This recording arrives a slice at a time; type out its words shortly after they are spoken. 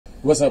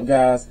What's up,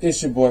 guys?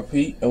 It's your boy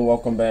Pete, and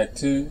welcome back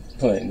to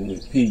Planting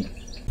with Pete.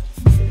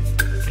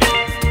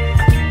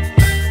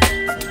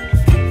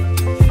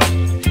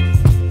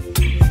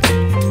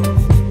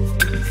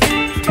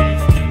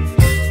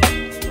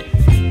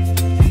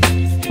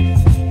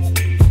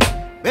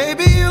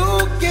 Baby,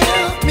 you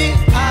give me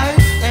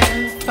ice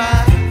and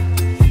fire.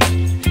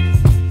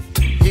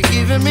 You're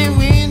giving me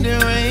wind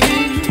and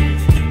rain.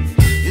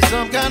 You're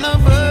some kind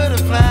of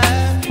butterfly.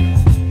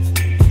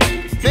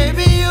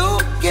 Baby, you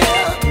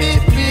give me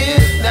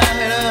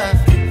midnight.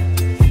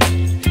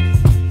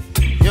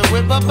 You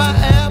whip up my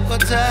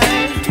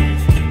appetite.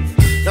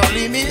 Don't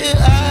leave me here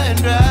high and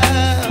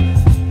dry.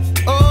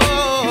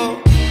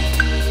 Oh,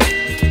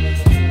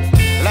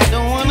 well, I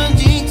don't wanna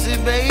jinx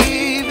it,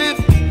 baby,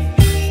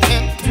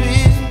 and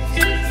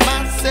twist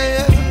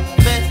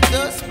myself at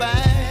the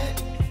spine.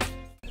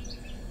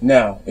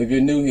 Now, if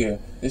you're new here,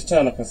 this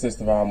channel consists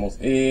of almost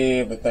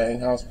everything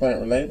houseplant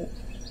related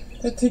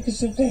that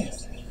tickles your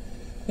fancy.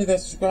 Hit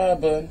that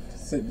subscribe button,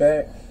 sit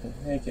back,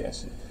 and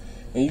catch it.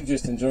 And you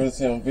just enjoy this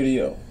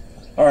video.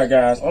 Alright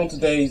guys, on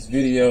today's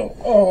video,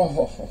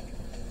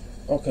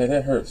 okay,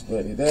 that hurts,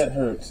 buddy, that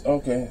hurts.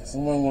 Okay,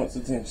 someone wants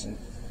attention.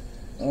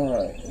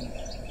 Alright,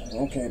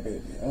 okay,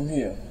 baby, I'm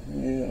here.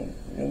 Yeah,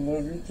 I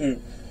love you too.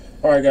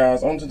 Alright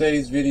guys, on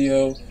today's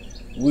video,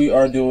 we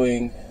are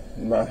doing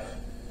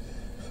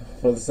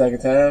for the second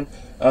time,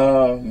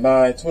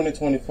 my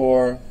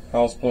 2024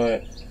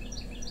 houseplant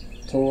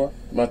tour.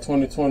 My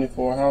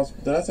 2024 house.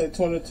 Did I say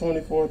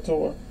 2024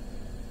 tour?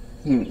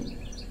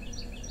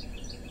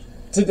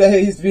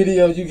 Today's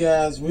video, you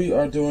guys, we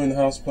are doing the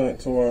houseplant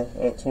tour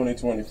of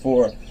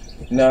 2024.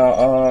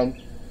 Now,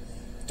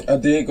 I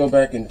did go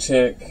back and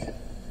check,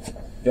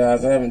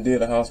 guys. I haven't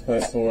did a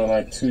houseplant tour in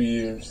like 2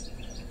 years.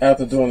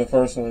 After doing the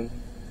first one,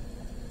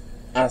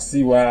 I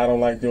see why I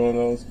don't like doing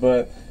those.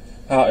 But,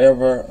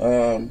 however,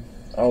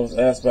 I was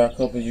asked by a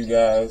couple of you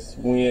guys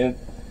when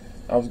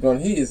I was going.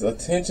 He is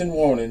attention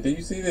wanting. Do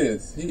you see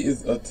this? He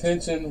is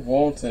attention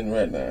wanting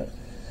right now.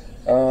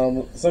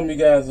 Some of you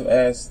guys have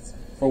asked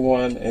for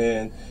one,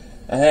 and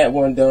I had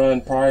one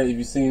done prior. If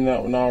you've seen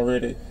that one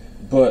already,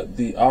 but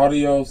the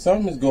audio,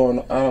 something is going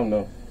on. I don't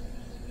know.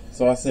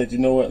 So I said, you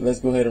know what? Let's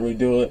go ahead and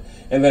redo it.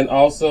 And then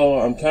also,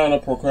 I'm kind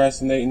of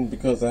procrastinating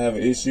because I have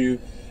an issue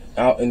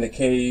out in the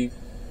cave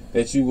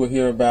that you will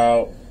hear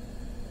about.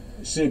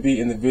 It should be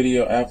in the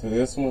video after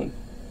this one.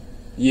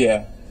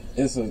 Yeah,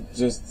 it's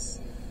just.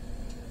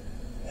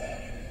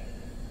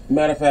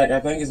 Matter of fact, I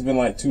think it's been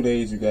like 2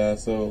 days, you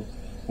guys. So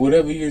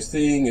whatever you're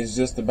seeing is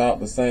just about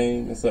the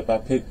same, except I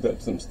picked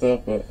up some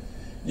stuff, but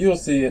you'll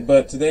see it.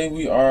 But today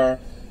we are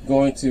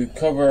going to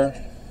cover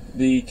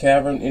the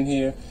cavern in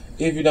here.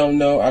 If you don't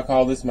know, I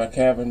call this my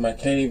cavern. My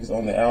cave is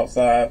on the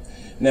outside.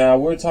 Now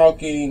we're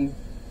talking.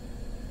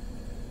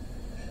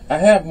 I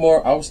have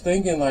more. I was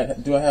thinking,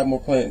 like, do I have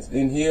more plants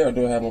in here or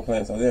do I have more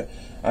plants out there?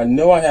 I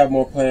know I have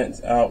more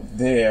plants out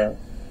there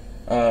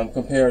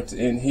compared to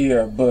in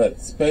here, but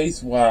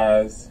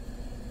space-wise,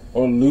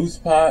 or loose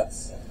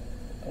pots,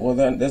 well,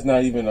 that's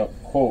not even a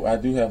quote. I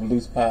do have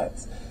loose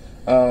pots.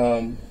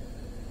 Yeah,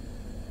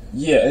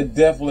 it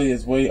definitely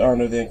is way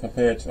under than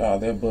compared to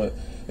out there, but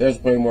there's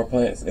way more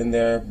plants in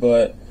there.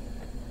 But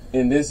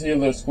in this here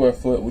little square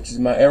foot, which is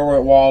my airway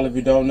wall, if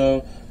you don't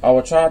know, I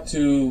will try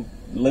to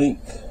link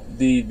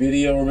the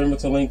video. Remember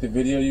to link the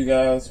video, you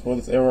guys, for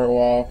this airway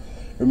wall.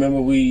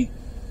 Remember,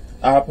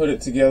 I put it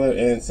together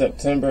in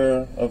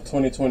September of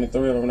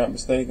 2023, if I'm not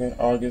mistaken.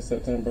 August,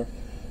 September.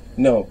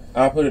 No,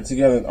 I put it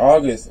together in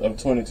August of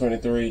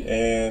 2023,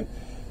 and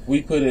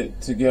we put it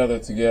together,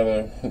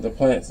 the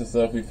plants and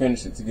stuff. We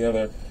finished it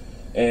together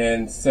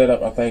and set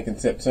up, I think, in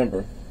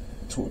September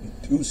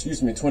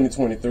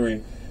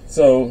 2023.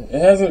 So it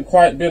hasn't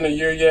quite been a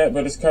year yet,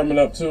 but it's coming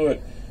up to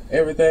it.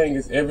 Everything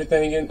is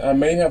everything in. I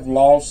may have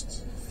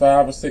lost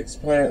 5 or 6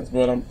 plants,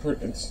 but I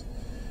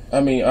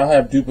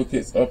have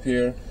duplicates up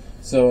here.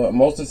 So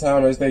most of the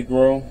time as they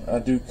grow, I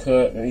do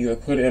cut and either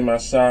put it in my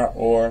shop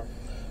or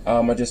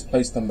I just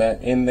place them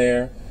back in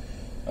there.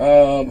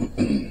 But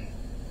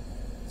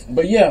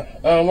yeah,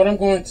 what I'm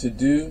going to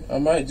do, I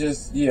might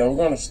just, we're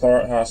going to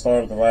start how I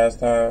started the last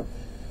time.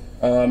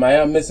 I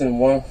am missing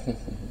one.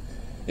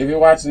 If you're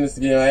watching this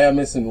again, I am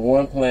missing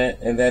one plant,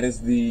 and that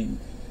is the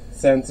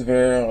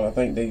Sansevieria. I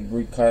think they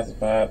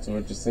reclassified to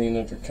a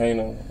Dracaena,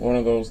 Dracaena, one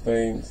of those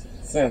things.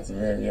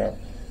 Sansevieria, yeah.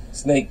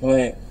 Snake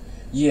plant.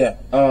 Yeah.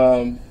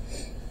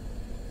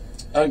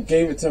 I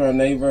gave it to my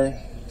neighbor,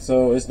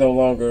 so it's no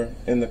longer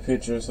in the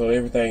picture. So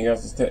everything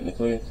else is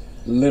technically,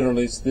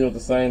 literally still the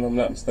same. I'm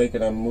not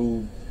mistaken. I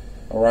moved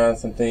around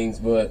some things,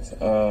 but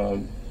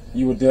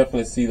you will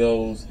definitely see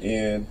those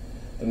in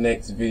the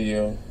next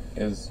video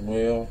as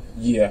well.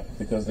 Yeah,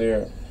 because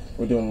we're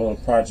doing a little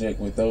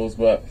project with those.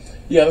 But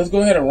yeah, let's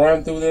go ahead and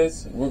run through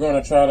this. We're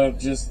gonna try to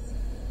just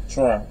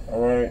try.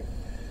 All right,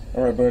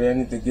 buddy. I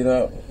need to get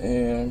up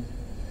and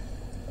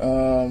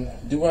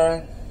do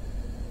I?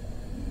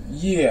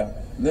 Yeah.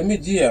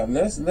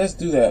 Let's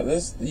do that.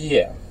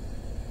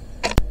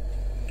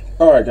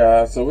 Alright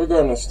guys, so we're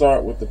going to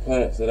start with the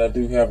plants that I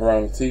do have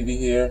around the TV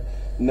here.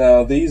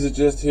 Now these are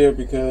just here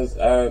because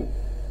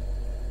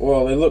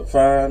well, they look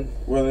fine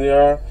where they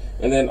are,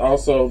 and then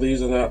also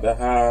these are not that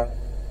high.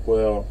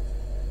 Well,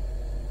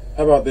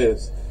 how about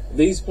this?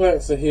 These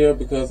plants are here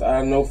because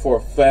I know for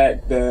a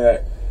fact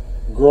that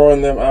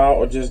growing them out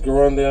or just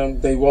growing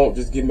them, they won't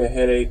just give me a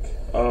headache.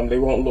 They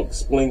won't look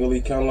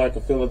splingly, kind of like a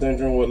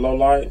philodendron with low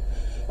light.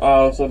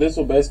 So this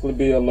will basically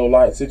be a low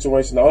light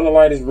situation. The only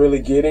light it's really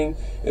getting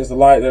is the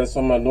light that is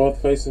from my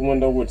north facing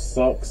window, which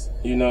sucks,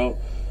 you know.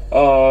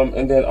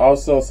 And then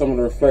also some of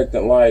the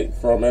reflectant light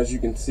from, as you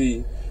can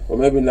see, well,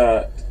 maybe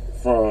not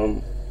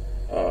from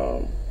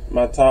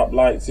my top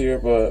lights here,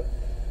 but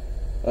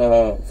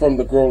from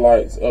the grow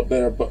lights up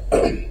there. But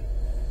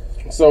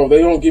so they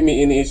don't give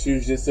me any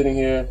issues just sitting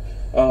here.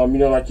 You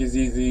know, like your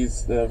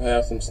ZZs that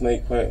have some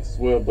snake plants as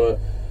well. But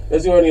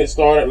let's go ahead and get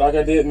started. Like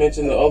I did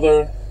mention, the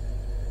other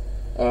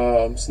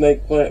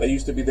snake plant that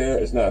used to be there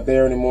is not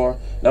there anymore.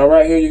 Now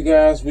right here, you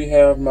guys, we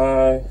have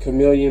my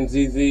chameleon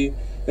ZZ.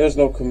 There's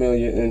no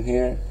camellia in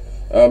here.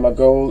 My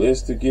goal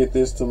is to get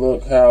this to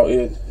look how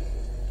it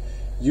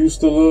used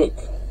to look.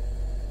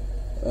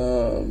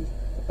 I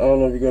don't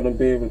know if you're gonna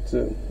be able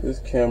to, this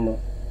camera,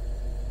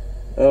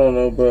 I don't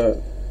know,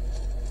 but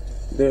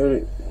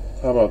there,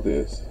 how about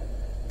this?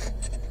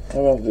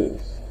 How about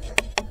this?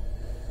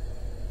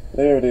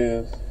 There it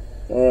is.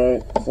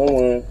 Alright,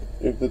 somewhere.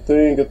 If the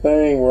thing a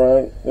thing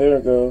right, there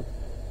it goes.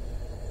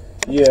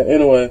 Yeah,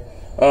 anyway.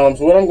 So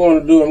what I'm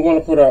going to do, I'm going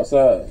to put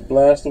outside,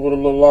 blast it with a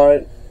little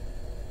light.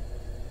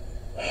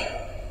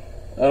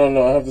 I don't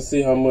know, I have to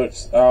see how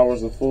much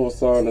hours of full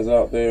sun is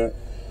out there.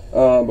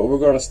 But we're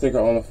going to stick it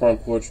on the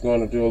front porch. We're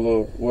going to do a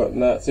little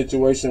whatnot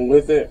situation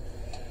with it.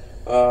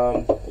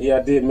 Yeah,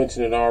 I did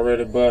mention it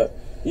already, but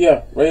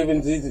yeah,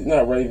 Chameleon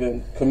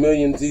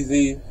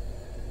ZZ.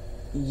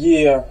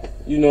 Yeah,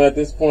 you know, at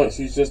this point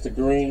she's just a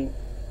green.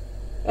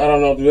 I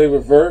don't know, do they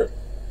revert?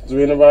 Do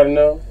anybody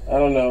know? I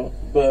don't know,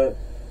 but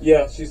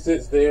yeah, she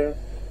sits there.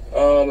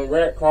 And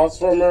right across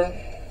from her,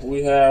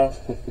 we have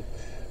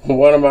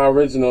one of my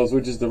originals,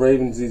 which is the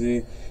Raven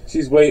ZZ.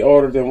 She's way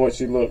older than what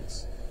she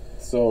looks.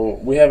 So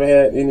we haven't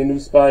had any new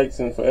spikes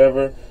in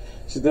forever.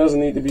 She doesn't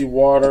need to be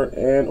watered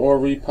and or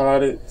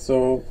repotted.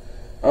 So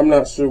I'm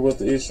not sure what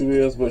the issue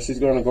is, but she's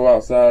going to go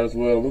outside as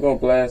well. We're going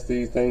to blast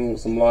these things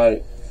with some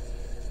light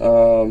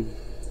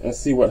and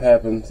see what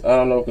happens. I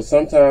don't know, because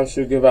sometimes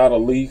she'll give out a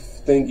leaf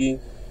thingy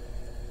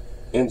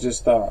and just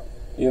stop,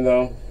 you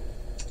know.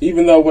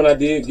 Even though when I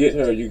did get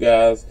her, you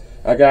guys,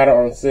 I got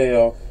her on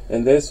sale,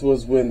 and this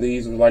was when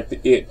these were like the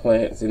it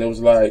plants, and it was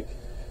like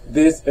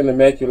this and the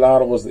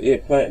Immaculata was the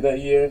it plant that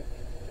year,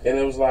 and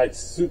it was like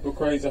super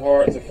crazy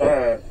hard to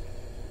find.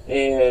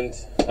 And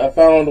I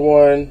found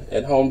one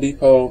at Home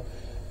Depot,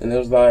 and it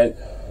was like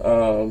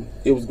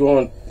it was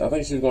going, I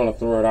think she was going to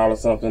throw it out or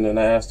something, and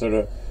I asked her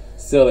to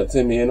sell it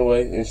to me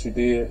anyway, and she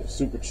did.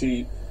 Super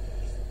cheap,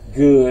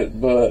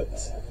 good.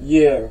 But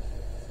yeah,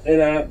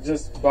 and I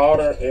just bought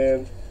her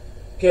and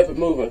kept it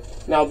moving.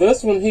 Now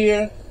this one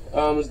here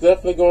is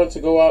definitely going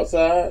to go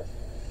outside.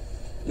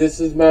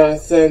 This is my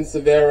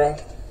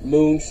Sansevieria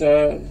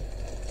Moonshine.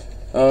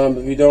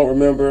 If you don't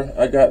remember,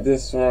 I got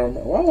this from,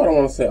 why would I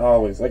want to say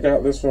always? I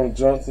got this from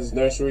Johnson's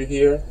Nursery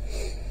here.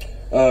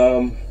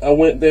 I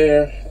went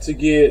there to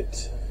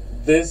get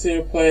this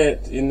here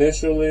plant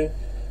initially,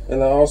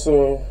 and I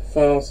also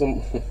found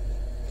some,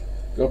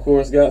 of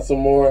course, got some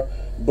more.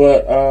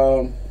 But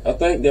I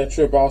think that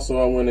trip also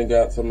I went and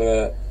got some of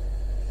that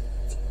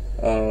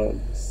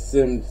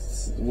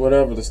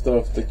whatever the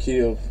stuff to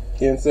kill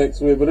insects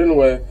with. But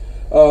anyway,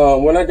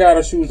 when I got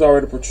her, she was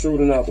already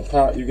protruding out the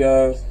pot, you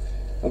guys.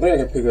 I think I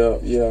can pick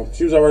up. Yeah,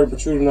 she was already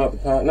protruding out the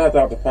pot. Not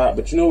out the pot,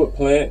 but you know what,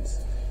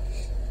 plants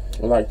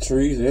or like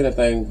trees or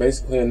anything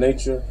basically in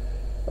nature,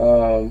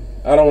 I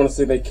don't want to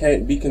say they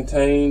can't be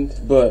contained,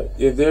 but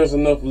if there's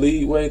enough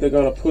leeway, they're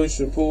going to push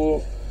and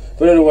pull.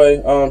 But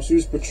anyway, she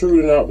was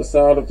protruding out the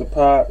side of the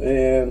pot,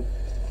 and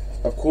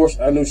of course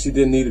I knew she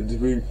didn't need it to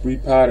be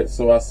repotted,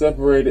 so I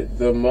separated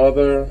the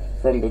mother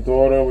from the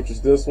daughter, which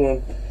is this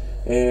one,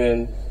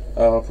 and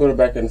put her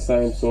back in the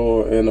same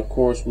soil. And of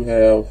course we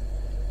have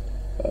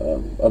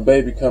a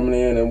baby coming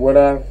in. And what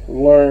I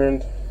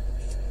learned,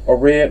 or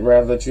read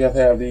rather, that you have to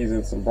have these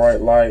in some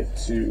bright light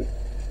to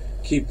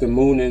keep the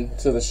mooning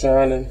to the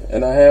shining.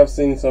 And I have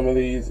seen some of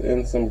these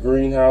in some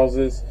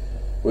greenhouses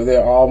where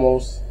they're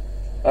almost,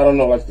 I don't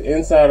know, like the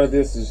inside of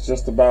this is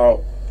just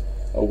about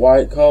a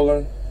white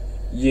color.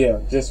 Yeah,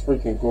 just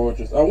freaking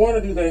gorgeous. I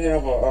wonder, do they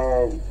have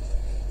a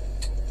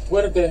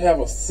what if they have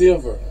a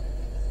silver?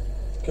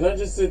 Can I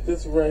just sit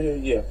this right here?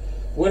 Yeah.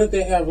 What if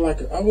they have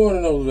like I want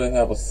to know if they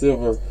have a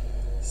silver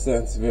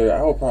Sansevieria.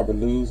 I would probably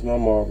lose my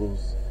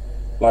marbles.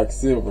 Like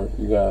silver,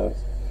 you guys.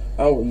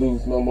 I would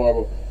lose my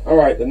marble.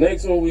 Alright, the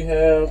next one we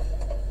have,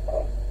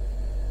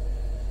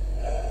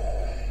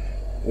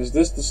 is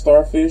this the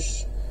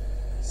Starfish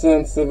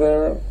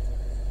Sansevieria?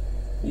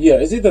 Yeah,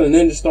 it's either the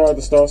Ninja Star or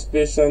the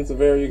Starfish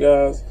Sansevieria, you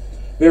guys.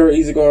 Very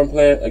easygoing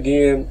plant.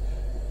 Again,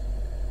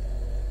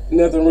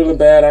 nothing really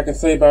bad I can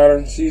say about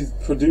her. She's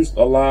produced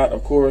a lot,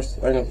 of course.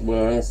 Well, I'm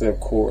gonna say of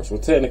course.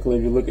 Well, technically,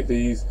 if you look at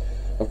these,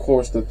 Of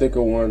course, the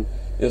thicker one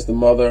is the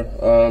mother.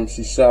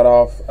 She shot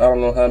off I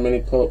don't know how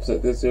many pups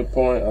at this here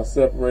point. I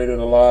separated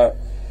a lot,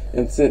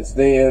 and since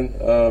then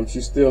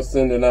she's still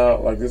sending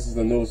out. Like, this is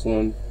the newest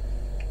one.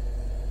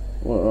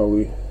 Where are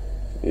we?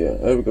 Yeah,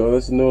 there we go.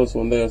 That's the newest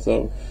one there.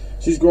 So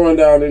she's growing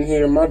down in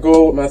here. My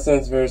goal with my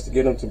sansevieria is to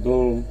get them to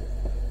bloom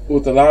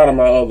with a lot of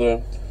my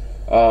other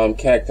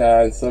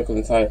cacti and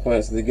succulent type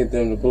plants, to get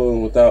them to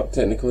bloom without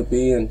technically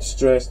being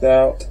stressed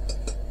out.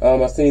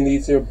 I seen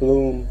these here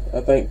bloom, I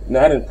think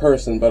not in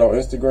person but on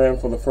Instagram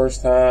for the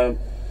first time,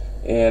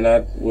 and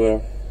I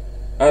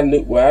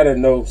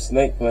didn't know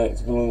snake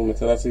plants bloom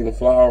until I seen the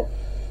flower.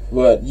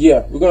 But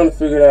yeah, we're gonna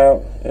figure it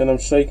out, and I'm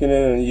shaking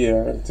it, and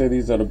yeah, I can tell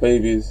these are the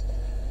babies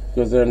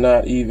because they're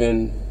not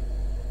even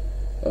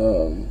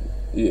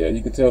yeah,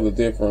 you can tell the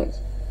difference.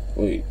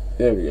 Wait,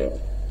 there we go.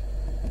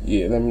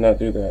 Yeah, let me not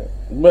do that.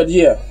 But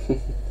yeah,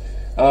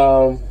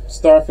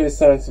 starfish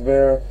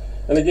sansevieria,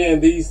 and again,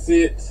 these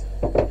sit.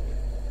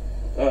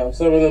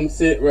 Some of them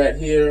sit right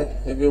here.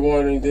 If you're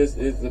wondering, this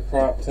is the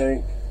prop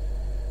tank,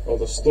 or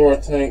the store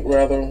tank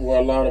rather, where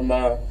a lot of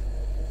my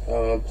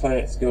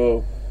plants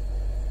go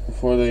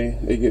before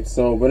they get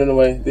sold. But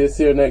anyway, this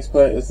here next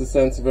plant is the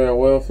sansevieria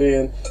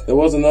wellfin. There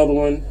was another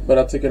one, but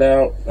I took it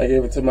out. I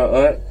gave it to my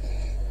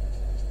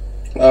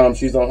aunt.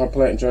 She's on her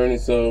plant journey,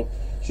 so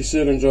she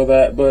should enjoy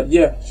that. But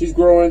yeah, she's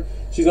growing.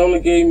 She's only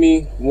gave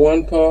me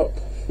one pup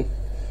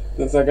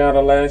since I got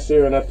her last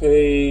year, and I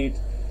paid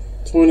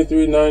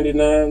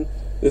 $23.99.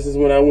 This is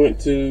when I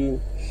went to,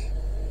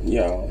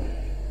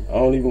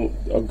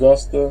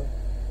 Augusta,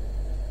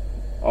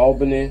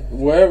 Albany,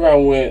 wherever I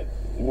went,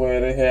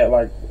 where they had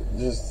like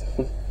just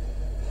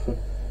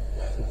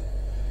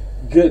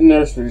good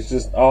nurseries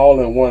just all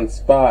in one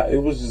spot. It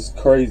was just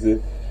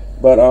crazy.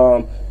 But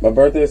my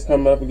birthday is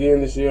coming up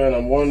again this year, and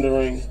I'm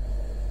wondering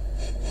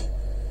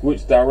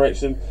which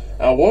direction.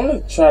 I want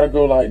to try to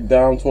go like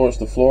down towards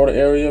the Florida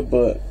area,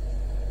 but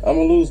I'm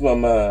gonna lose my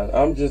mind.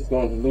 I'm just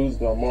going to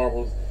lose my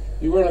marbles.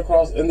 You run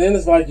across, and then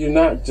it's like you're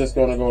not just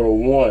gonna go to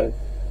one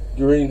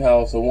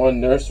greenhouse or one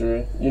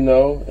nursery, and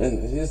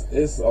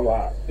it's a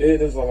lot.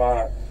 It is a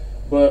lot.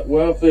 But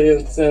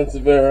wellfin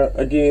sansevieria,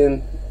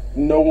 again,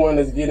 no one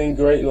is getting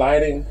great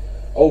lighting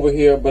over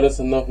here, but it's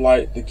enough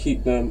light to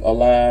keep them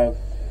alive,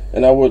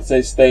 and I would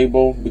say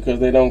stable, because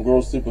they don't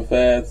grow super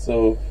fast,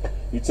 so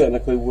you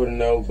technically wouldn't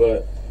know.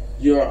 But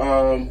you're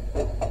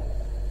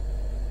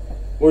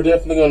we're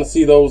definitely going to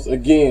see those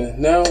again.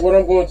 Now, what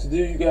I'm going to do,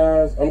 you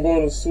guys, I'm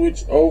going to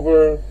switch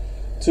over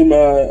to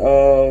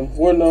my,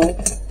 well, no,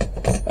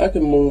 I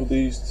can move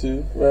these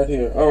two right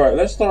here. All right,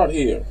 let's start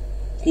here.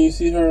 Can you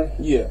see her?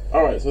 Yeah.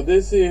 All right, so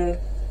this here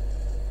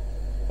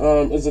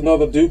is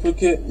another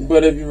duplicate,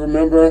 but if you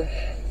remember,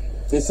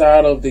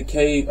 inside of the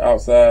cave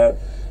outside,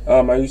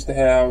 I used to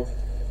have,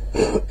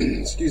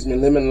 excuse me,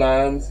 lemon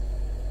limes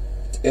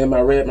and my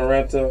red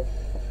maranta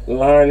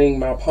lining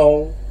my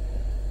pole.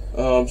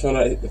 I'm trying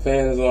not to hit the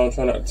fan is on,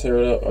 trying not to tear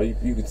it up, or you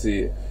can see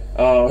it.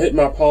 Hit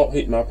my palm,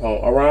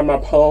 around my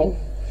palm.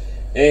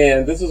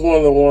 And this is one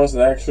of the ones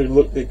that actually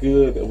looked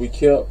good that we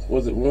kept.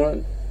 Was it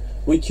one?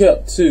 We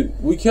kept two.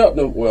 We kept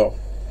them, well,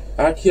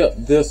 I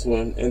kept this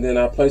one, and then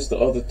I placed the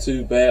other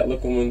two bad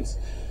looking ones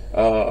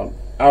out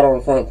on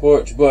the front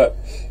porch. But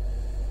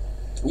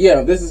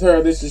yeah, this is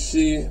her, this is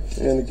she.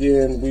 And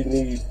again, we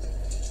need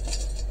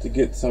to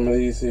get some of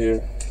these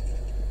here.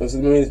 This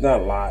means not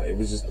a lot, it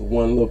was just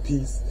one little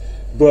piece.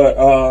 But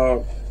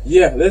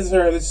yeah, this is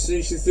her, this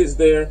is she sits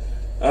there.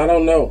 I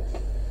don't know,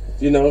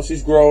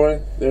 she's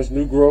growing. There's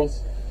new growth,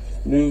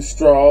 new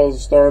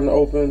straws starting to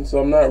open, so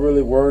I'm not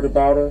really worried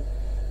about her.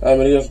 I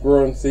mean, it's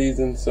growing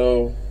season,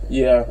 so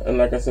yeah. And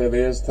like I said,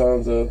 there's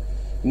tons of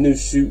new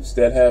shoots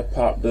that have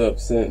popped up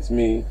since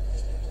me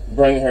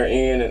bringing her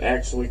in and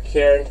actually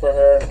caring for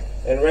her.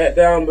 And right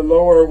down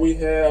below her, we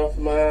have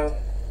my,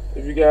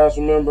 if you guys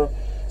remember,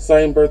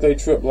 same birthday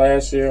trip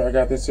last year. I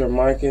got this here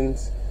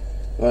Mikins.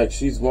 Like,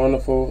 she's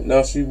wonderful.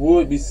 Now, she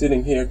would be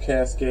sitting here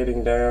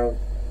cascading down,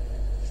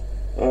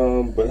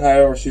 but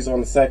however, she's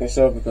on the second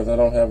shelf because I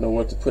don't have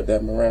nowhere to put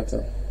that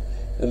maranta,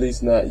 at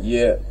least not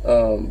yet.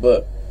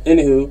 But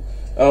anywho,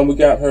 we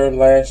got her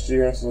last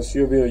year, so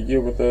she'll be a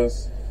year with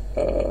us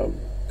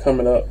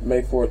coming up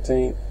May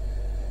 14th.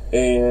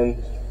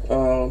 And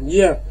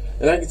yeah,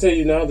 and I can tell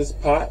you now, this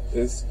pot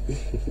is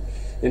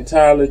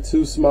entirely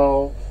too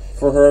small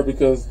for her,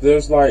 because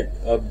there's like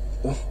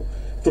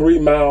 3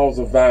 miles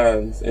of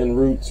vines and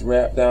roots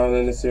wrapped down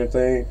in this here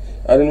thing.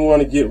 I didn't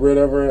want to get rid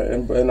of her,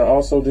 and I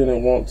also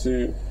didn't want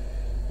to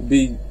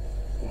be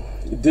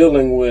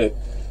dealing with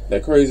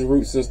that crazy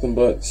root system.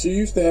 But she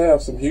used to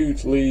have some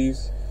huge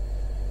leaves.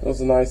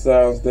 Those are nice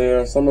size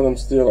there. Some of them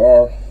still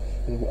are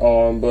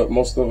on, but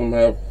most of them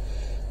have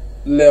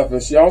left.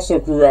 And she also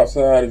grew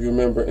outside, if you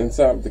remember,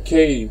 inside of the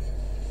cave.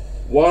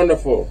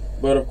 Wonderful.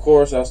 But of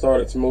course, I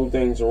started to move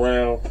things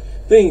around.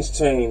 Things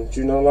change,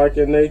 like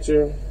in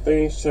nature,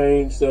 things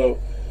change. So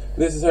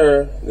this is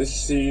her, this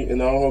is she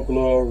in all her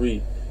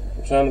glory.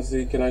 I'm trying to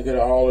see, can I get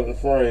her all in the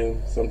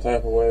frame some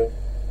type of way?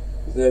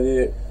 Is that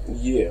it?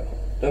 Yeah.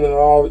 And then a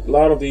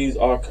lot of these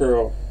are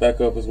curled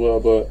back up as well,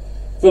 but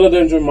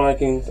philodendron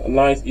micans, a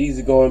nice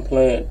easygoing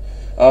plant.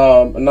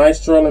 A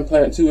nice trailing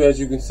plant too, as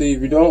you can see.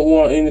 If you don't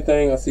want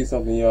anything, I see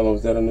something yellow.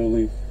 Is that a new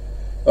leaf?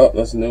 Oh,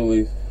 that's a new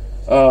leaf.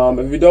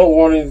 If you don't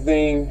want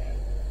anything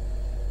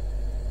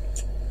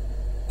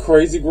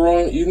crazy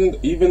growing,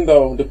 even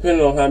though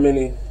depending on how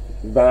many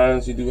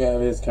vines you do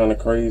have, it's kind of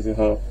crazy,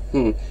 huh?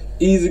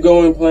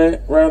 Easygoing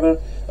plant rather.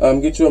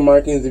 Get your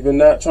micans. If you're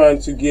not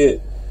trying to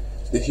get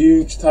the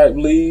huge type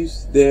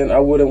leaves, then I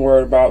wouldn't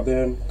worry about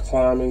them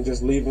climbing.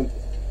 Just leave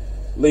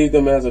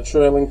them as a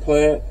trailing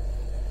plant,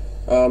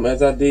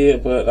 as I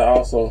did, but I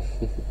also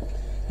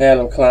had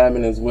them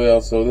climbing as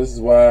well. So this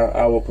is why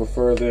I would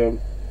prefer them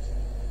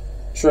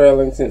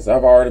trailing, since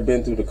I've already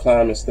been through the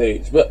climbing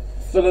stage. But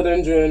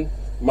philodendron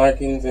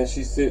micans, and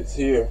she sits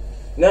here.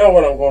 Now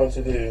what I'm going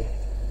to do,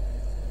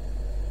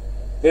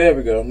 there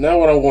we go. Now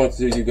what I'm going to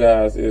do, you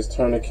guys, is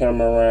turn the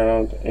camera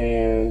around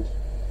and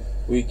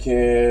we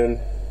can,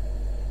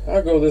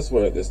 I'll go this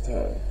way this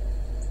time.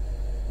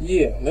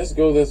 Yeah, let's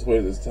go this way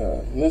this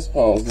time. Let's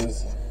pause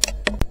this.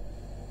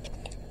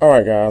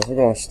 Alright guys, we're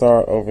going to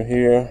start over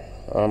here.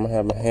 I'm going to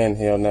have my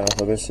handheld now,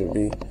 so this should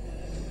be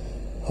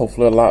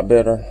hopefully a lot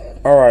better.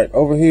 Alright,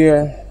 over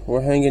here,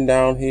 we're hanging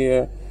down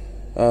here.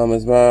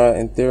 Is my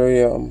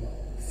Anthurium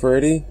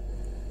Freddy.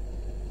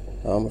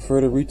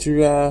 Freddy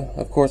Richuai.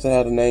 Of course I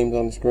have the names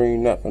on the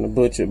screen, not gonna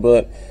butcher it,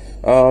 but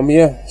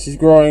yeah, she's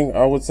growing,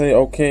 I would say,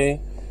 okay.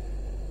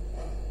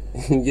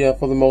 Yeah,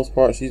 for the most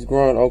part she's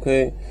growing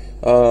okay.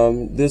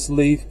 This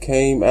leaf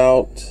came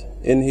out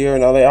in here.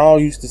 Now they all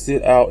used to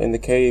sit out in the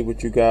cave,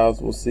 which you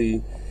guys will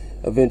see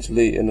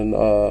eventually in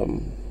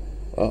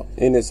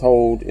its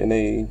hold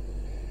in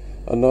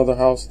another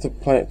house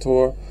plant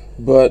tour.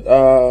 But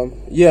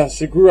yeah,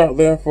 she grew out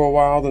there for a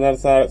while. Then I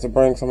decided to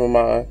bring some of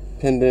my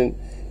pendant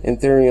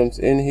anthuriums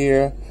in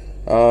here.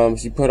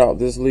 She put out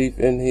this leaf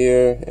in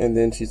here, and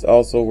then she's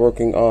also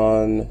working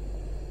on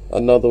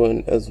another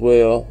one as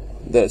well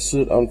that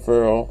should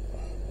unfurl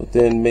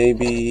within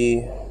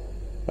maybe,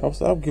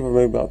 I'll give her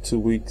maybe about 2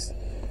 weeks.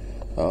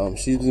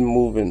 She's been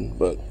moving,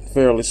 but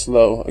fairly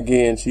slow.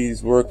 Again,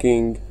 she's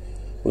working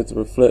with the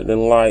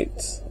reflecting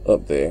light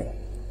up there.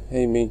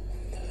 Hey, me.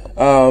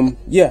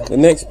 Yeah, the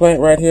next plant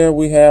right here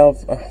we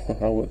have,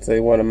 I would say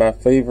one of my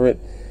favorite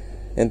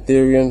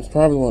anthuriums,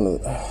 probably one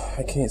of the,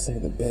 I can't say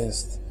the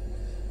best,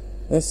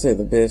 let's say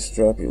the best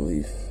strappy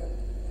leaf,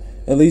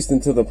 at least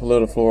until the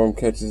Pallidiflorum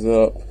catches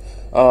up.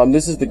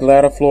 This is the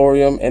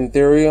Gladiflorium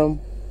anthurium.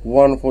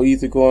 Wonderful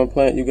easygoing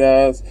plant, you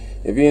guys.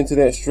 If you're into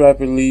that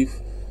strappy leaf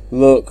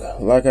look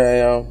like I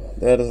am,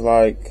 that is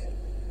like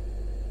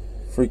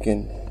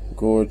freaking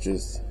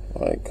gorgeous.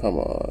 Like, come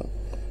on.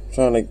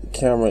 The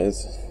camera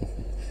is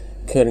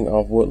cutting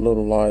off what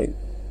little light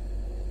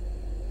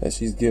that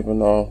she's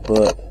giving off,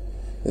 but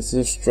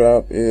this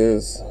strap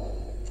is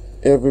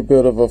every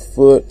bit of a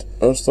foot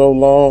or so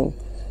long.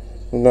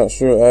 I'm not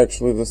sure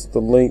actually the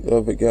length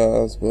of it,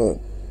 guys, but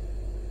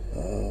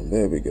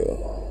there we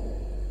go.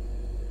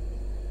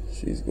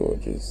 She's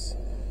gorgeous.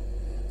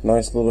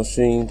 Nice little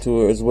sheen to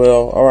her as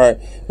well. Alright,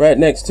 right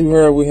next to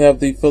her we have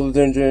the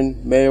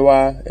philodendron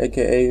mayoi,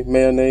 aka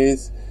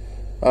mayonnaise.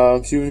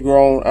 She was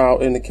grown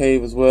out in the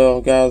cave as well.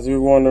 Guys, you're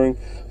wondering,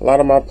 a lot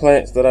of my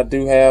plants that I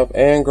do have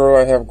and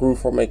grow, I have grew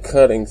from a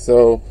cutting.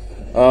 So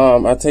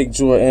I take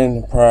joy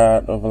and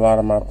pride of a lot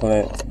of my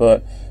plants.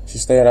 But she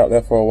stayed out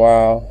there for a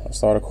while. I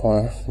started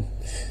acquiring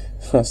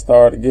I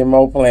started getting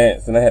more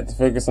plants, and I had to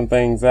figure some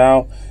things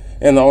out.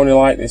 And the only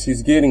light that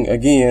she's getting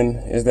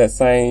again is that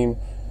same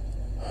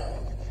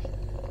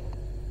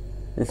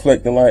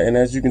reflecting light. And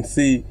as you can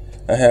see,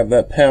 I have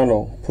that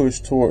panel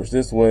pushed towards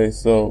this way,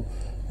 so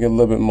get a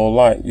little bit more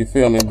light, you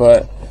feel me?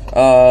 But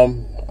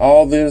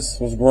all this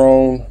was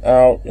grown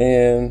out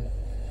in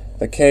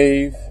the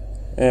cave,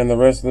 and the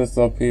rest of this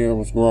up here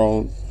was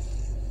grown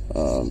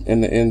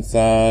in the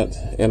inside.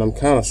 And I'm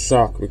kind of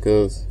shocked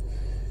because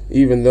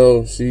even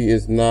though she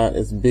is not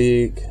as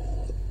big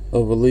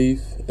of a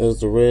leaf as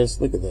the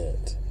rest, look at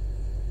that,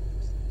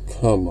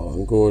 come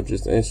on,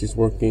 gorgeous. And she's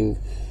working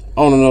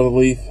on another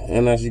leaf,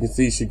 and as you can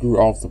see, she grew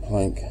off the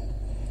plank.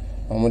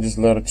 I'm gonna just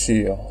let her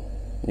chill,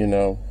 you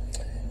know.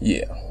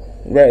 Yeah,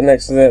 right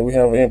next to that we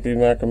have an empty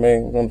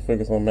macrame. We're gonna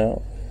figure something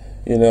out,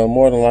 you know.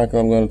 More than likely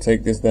I'm gonna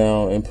take this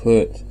down and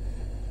put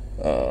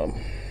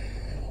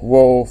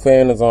whoa,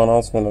 fan is on. I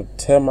was gonna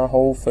tear my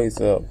whole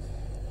face up.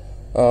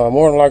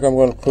 More than likely I'm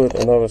gonna put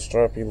another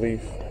strappy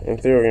leaf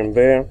anthurium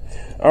there.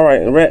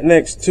 Alright, and right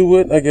next to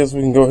it, I guess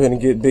we can go ahead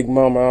and get Big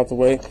Mama out the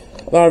way.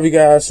 A lot of you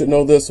guys should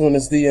know this one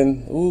is the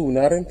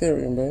not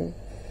anthurium, baby,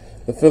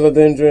 the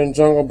philodendron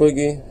jungle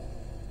boogie.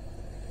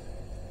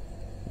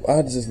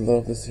 I just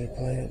love this here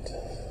plant.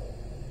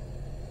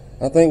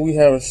 I think we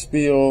have a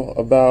spiel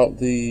about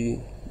the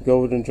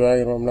golden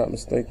dragon, if I'm not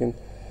mistaken.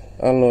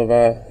 I don't know if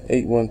I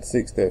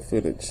 816 that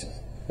footage.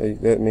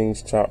 That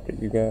means chop it,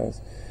 you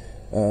guys.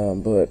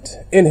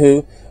 But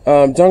anywho,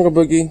 jungle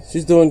boogie,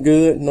 she's doing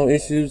good. No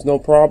issues, no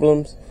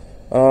problems.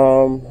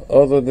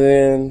 Other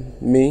than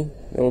me,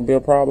 there will be a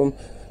problem.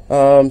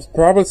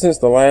 Probably since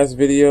the last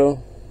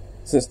video,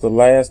 since the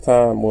last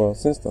time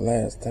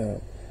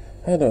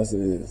how does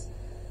it is?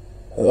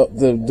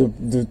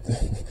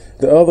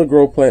 The other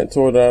grow plant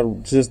tour that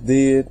I just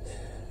did,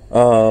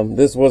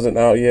 this wasn't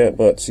out yet,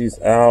 but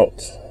she's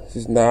out.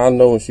 Now I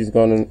know when she's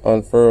going to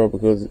unfurl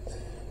because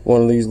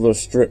one of these little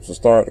strips will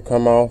start to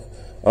come off.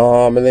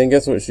 And then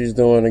guess what she's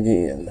doing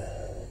again?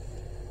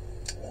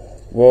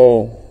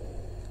 Whoa.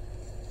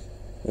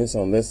 It's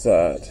on this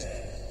side.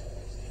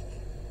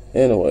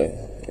 Anyway,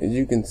 as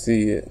you can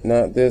see it,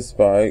 not this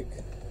spike.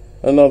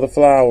 Another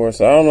flower.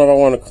 So I don't know if I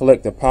want to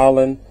collect the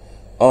pollen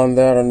on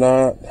that or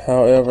not.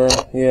 However,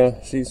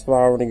 yeah, she's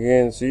flowering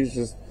again. She's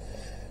just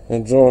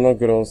enjoying her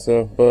good old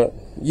self. But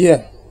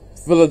yeah,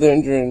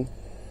 philodendron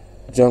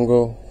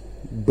jungle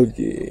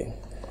boogie.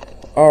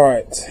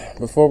 Alright,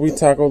 before we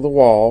tackle the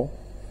wall,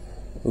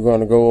 we're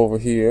going to go over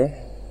here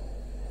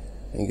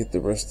and get the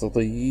rest of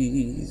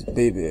these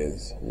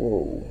babies.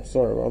 Whoa,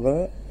 sorry about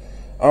that.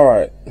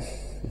 Alright.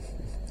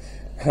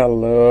 I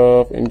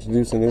love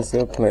introducing this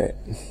here plant.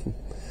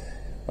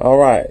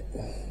 Alright.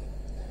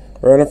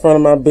 Right in front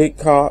of my big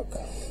cock,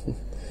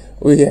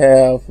 we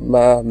have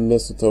my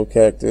mistletoe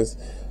cactus.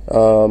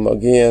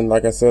 Again,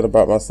 like I said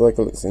about my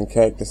succulents and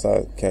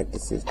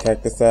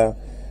cactusi.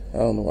 I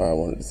don't know why I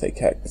wanted to say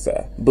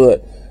cactusi,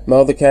 but my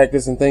other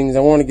cactus and things, I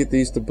want to get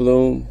these to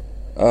bloom.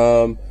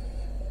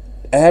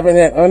 I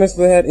haven't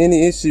honestly had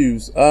any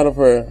issues out of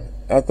her.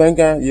 I think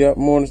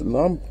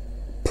I'm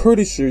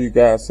pretty sure you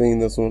guys seen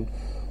this one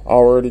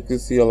already.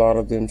 Could see a lot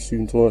of them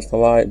shooting towards the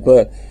light,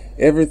 but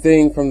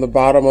everything from the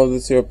bottom of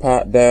this here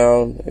pot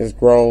down is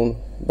grown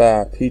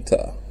by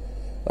PETA.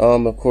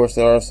 Of course,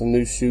 there are some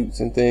new shoots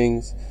and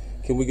things.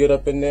 Can we get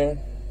up in there?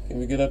 Can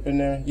we get up in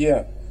there?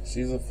 Yeah,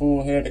 she's a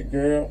full-headed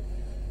girl.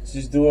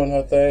 She's doing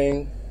her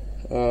thing.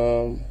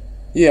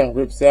 Yeah,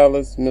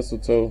 Ripsalis,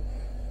 mistletoe.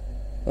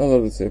 I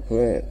love this here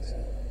plant.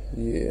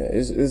 Yeah,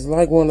 it's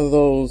like one of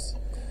those,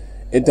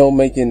 it don't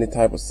make any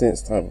type of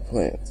sense type of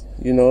plants.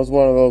 You know, it's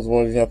one of those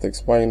ones you have to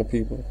explain to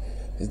people.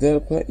 Is that a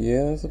plant?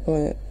 Yeah, it's a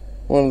plant.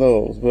 One of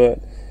those. But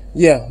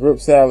yeah,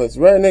 Ripsalis.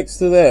 Right next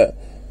to that,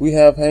 we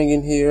have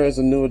hanging here as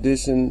a new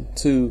addition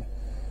to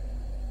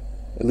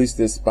at least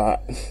this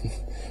spot.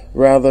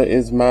 Rather,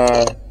 is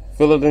my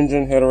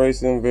philodendron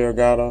heteroecium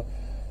variegata,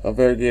 a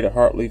variegated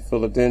heartleaf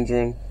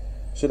philodendron.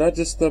 Should I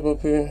just step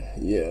up here?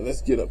 Yeah,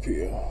 let's get up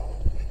here.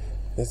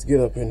 Let's get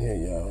up in here,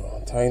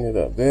 y'all. Tighten it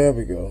up. There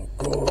we go.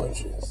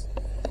 Gorgeous.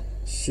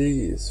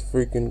 She is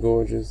freaking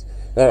gorgeous.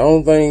 Now, the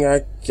only thing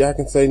I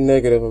can say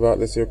negative about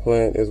this here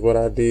plant is what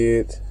I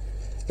did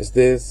is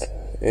this,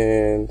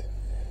 and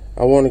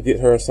I want to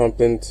get her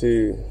something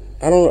to,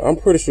 I'm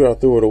pretty sure I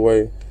threw it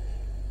away.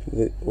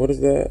 What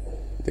is that?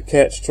 The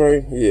catch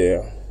tray?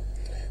 Yeah.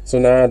 So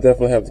now I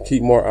definitely have to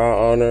keep more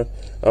eye on her.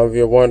 If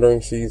you're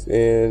wondering, she's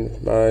in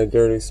my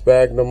dirty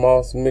sphagnum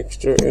moss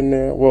mixture in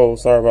there. Whoa,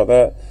 sorry about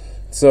that.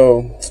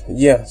 So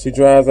yeah, she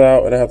dries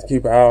out and I have to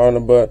keep an eye on her.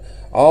 But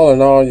all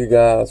in all, you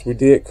guys, we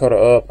did cut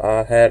her up.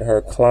 I had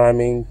her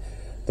climbing.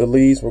 The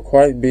leaves were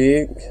quite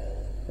big,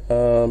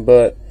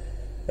 but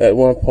at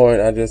one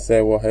point I just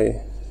said, well,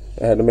 hey,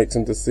 I had to make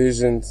some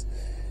decisions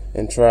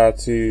and try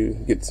to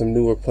get some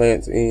newer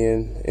plants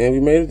in, and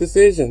we made a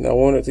decision. I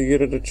wanted to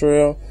get her the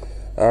trail.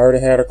 I already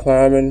had her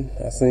climbing.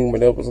 I seen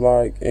what it was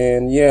like,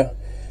 and yeah,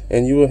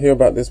 and you will hear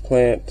about this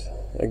plant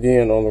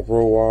again on the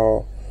grow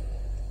wall.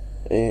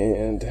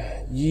 And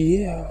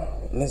yeah,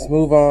 let's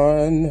move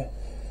on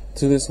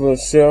to this little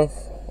shelf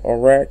or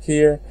rack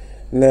here.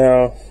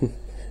 Now,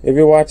 if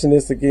you're watching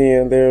this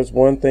again, there's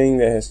one thing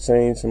that has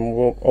changed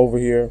from over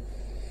here,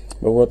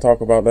 but we'll talk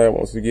about that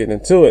once we get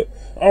into it.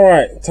 All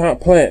right, top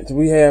plant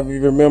we have.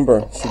 You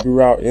remember, she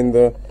grew out in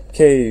the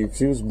cave.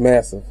 She was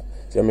massive.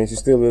 I mean, she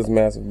still is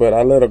massive, but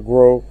I let her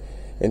grow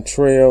and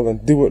trail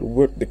and do it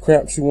with the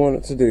crap she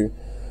wanted to do.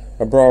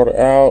 I brought her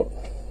out.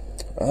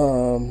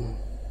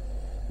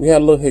 We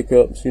had little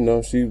hiccups, you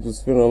know. She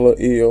was feeling a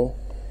little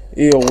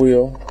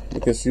ill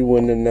because she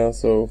wasn't in there,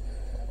 so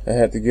I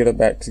had to get her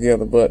back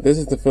together. But this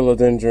is the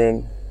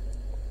philodendron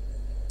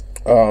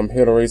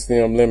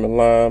heteroecium lemon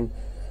lime,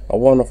 a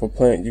wonderful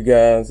plant, you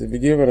guys. If you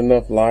give it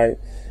enough light,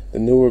 the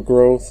newer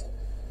growth,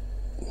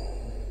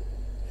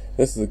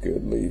 this is a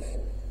good leaf.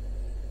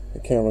 The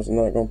camera's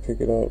not gonna pick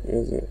it up,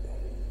 is it?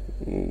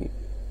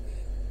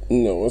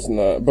 No, it's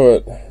not.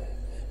 But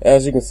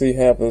as you can see,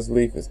 half of this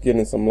leaf is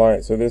getting some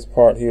light, so this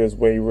part here is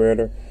way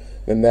redder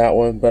than that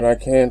one. But I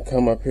can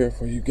come up here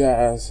for you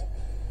guys.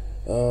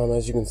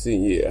 As you can see,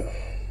 yeah,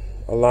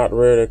 a lot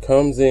redder.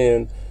 Comes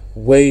in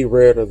way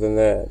redder than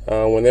that.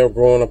 When they were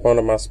growing up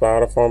under my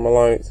spider farmer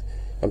lights,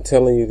 I'm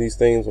telling you, these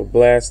things were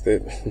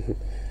blasted.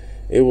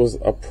 It was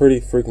a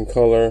pretty freaking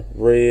color,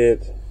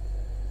 red,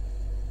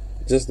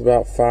 just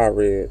about fire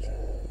red.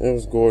 It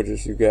was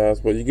gorgeous, you guys.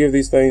 But you give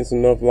these things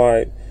enough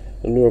light,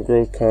 the newer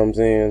growth comes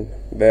in.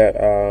 That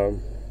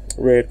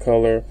red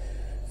color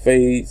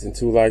fades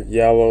into like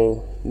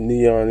yellow,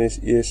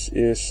 neonish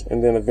ish,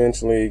 and then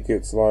eventually it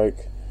gets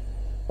like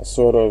a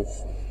sort of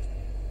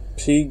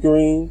pea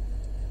green,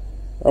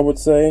 I would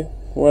say,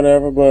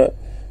 whatever. But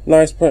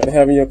nice plant to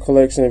have in your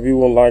collection if you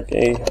would like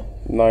a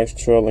nice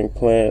trailing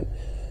plant.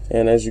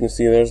 And as you can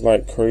see, there's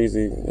like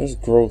crazy, there's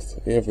growth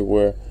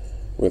everywhere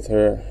with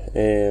her.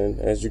 And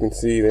as you can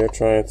see, they're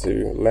trying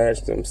to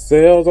latch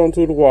themselves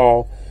onto the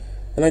wall.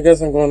 And I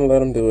guess I'm going to let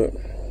them do it.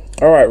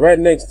 Alright, right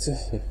next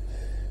to...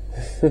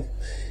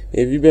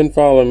 if you've been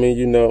following me,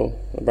 you know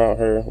about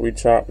her. We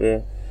chopped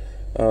her.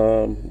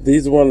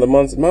 These are one of the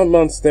my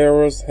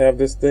monsteras have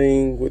this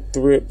thing with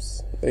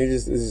thrips.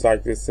 It's just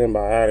like this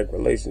symbiotic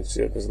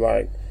relationship. It's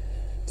like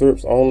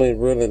thrips only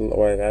really,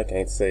 well, I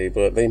can't say,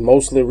 but they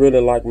mostly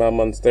really like my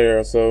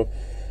monstera. So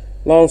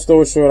long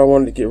story short, I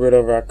wanted to get rid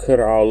of her. I cut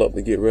her all up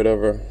to get rid of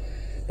her,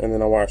 and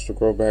then I watched her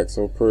grow back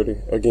so pretty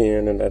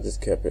again, and I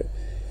just kept it.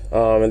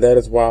 And that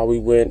is why we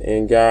went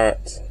and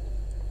got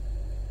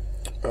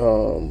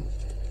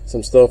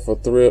some stuff for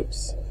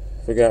thrips.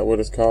 Forgot what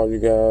it's called, you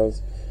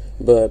guys.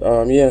 But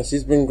yeah,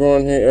 she's been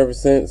growing here ever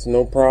since,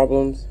 no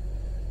problems.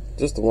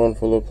 Just a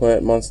wonderful little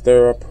plant,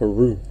 Monstera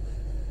Peru.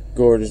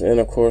 Gorgeous, and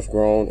of course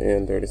grown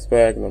in dirty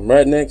sphagnum.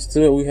 Right next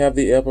to it, we have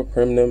the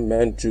Epiprimnum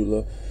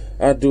mandula.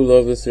 I do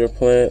love this here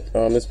plant.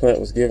 This plant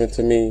was given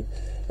to me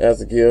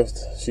as a gift.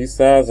 She's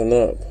sizing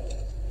up.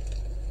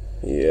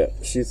 Yeah,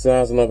 she's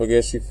sizing up. I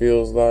guess she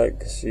feels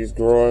like she's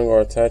growing or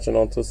attaching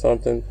onto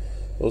something.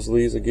 Those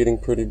leaves are getting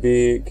pretty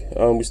big.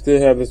 We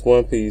still have this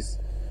one piece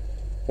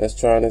that's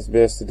trying its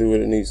best to do what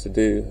it needs to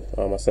do.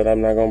 I said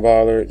I'm not gonna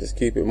bother it, just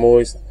keep it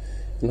moist,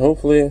 and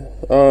hopefully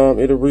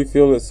it'll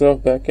refill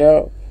itself back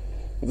out.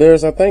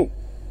 There's, I think,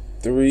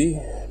 3,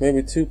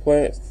 maybe 2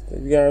 plants,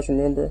 if you guys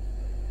remember,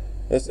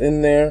 that's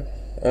in there.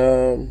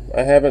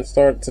 I haven't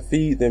started to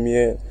feed them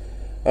yet.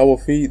 I will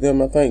feed them,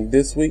 I think,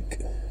 this week,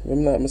 if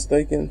I'm not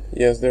mistaken.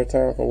 Yes, their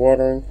time for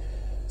watering.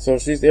 So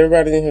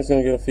everybody in here is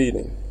gonna get a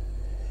feeding,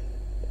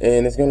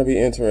 and it's gonna be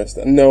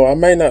interesting. No, I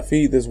may not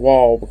feed this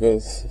wall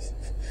because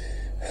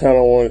I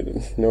don't want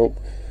it. Nope.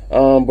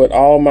 But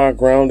all my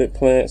grounded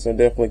plants are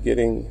definitely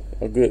getting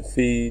a good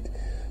feed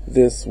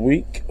this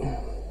week.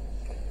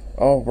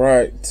 All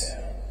right.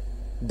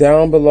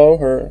 Down below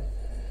her,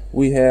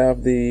 we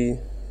have the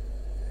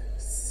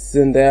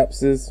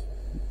Synapsis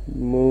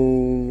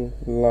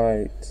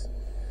Moonlight.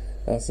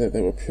 I said they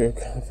were pure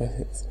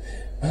confidence.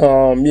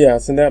 Yeah,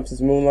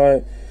 Synapsis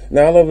Moonlight.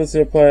 Now I love this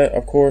here plant,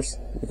 of course,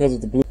 because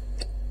of the blue.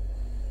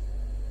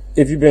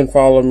 If you've been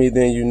following me,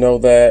 then you know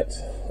that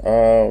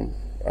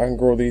I can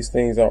grow these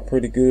things out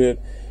pretty good.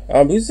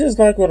 It's just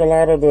like with a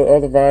lot of the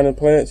other vining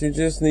plants, you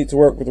just need to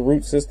work with the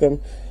root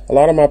system. A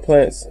lot of my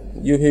plants,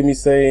 you hear me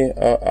say,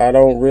 I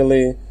don't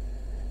really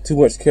too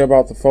much care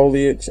about the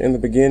foliage in the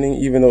beginning,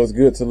 even though it's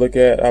good to look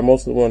at. I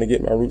mostly want to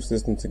get my root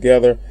system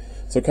together.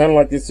 So kind of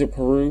like this here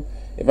Peru,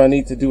 if I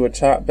need to do a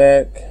chop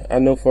back, I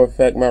know for a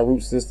fact my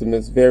root system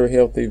is very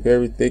healthy,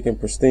 very thick and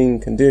pristine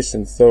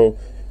condition. So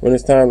when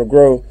it's time to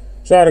grow,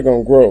 Shawty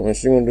gonna grow, and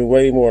she's gonna do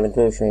way more than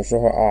grow. She's gonna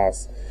show her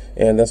ass.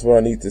 And that's what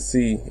I need to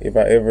see if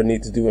I ever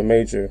need to do a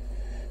major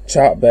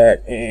chop back,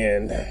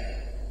 and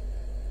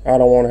I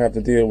don't want to have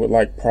to deal with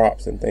like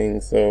props and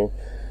things. So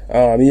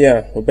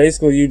yeah, but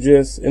basically you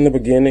just, in the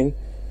beginning,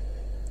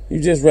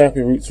 you just wrap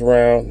your roots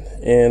around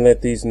and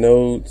let these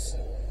nodes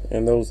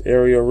and those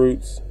area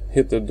roots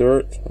hit the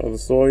dirt or the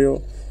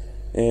soil,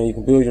 and you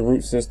can build your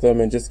root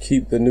system and just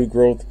keep the new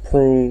growth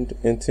pruned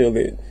until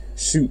it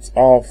shoots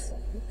off.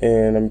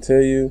 And I'm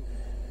tell you,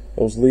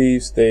 those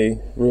leaves stay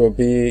real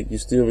big. You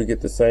still will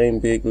get the same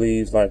big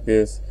leaves like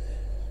this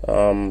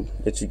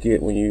that you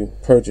get when you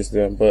purchase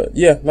them. But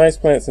yeah, nice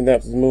plants,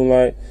 Synapsis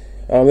Moonlight.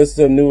 This is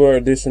a newer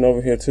addition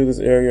over here to this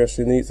area.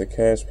 She needs a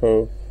cash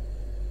po.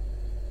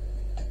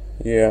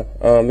 Yeah,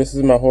 this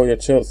is my Hoya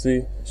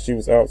Chelsea. She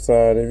was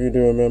outside. If you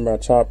do remember, I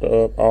chopped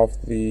her up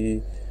off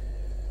the,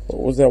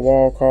 what was that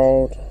wall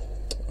called?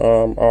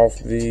 Off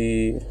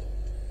the,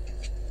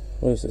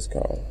 what is this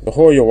called? The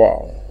Hoya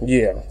wall.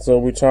 Yeah, so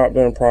we chopped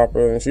her in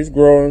proper, and she's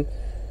growing.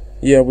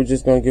 Yeah, we're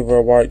just gonna give her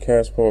a white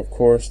cash po, of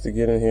course, to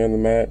get in here in the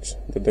match,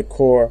 the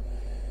decor.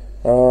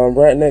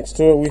 Right next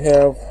to it, we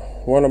have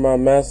one of my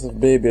massive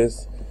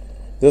babies.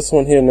 This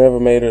one here never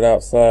made it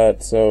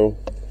outside, so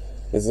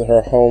this is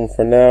her home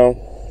for now.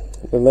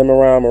 The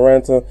Lemurine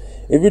Maranta.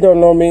 If you don't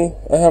know me,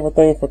 I have a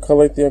thing for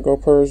Calathea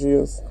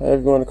Gopurgias,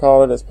 however you want to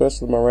call it,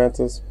 especially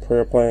Marantas,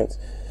 prayer plants.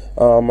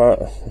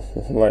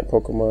 Like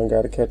Pokemon,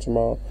 gotta catch them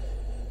all.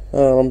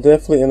 I'm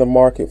definitely in the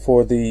market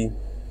for the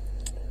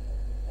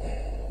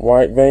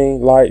light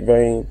vein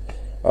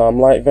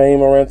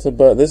Maranta,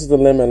 but this is the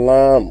lemon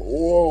lime.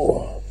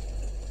 Whoa.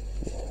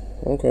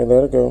 Okay,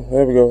 let it go.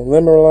 There we go.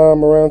 Lemon lime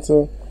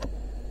Maranta.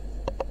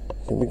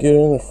 Can we get her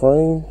in the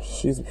frame?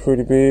 She's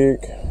pretty big.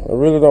 I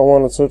really don't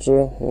want to touch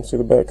her. Let's see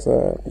the back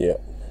side. Yeah.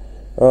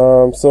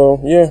 So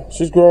yeah,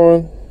 she's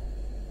growing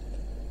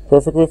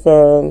perfectly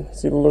fine.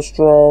 See the little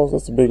straws?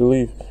 That's a big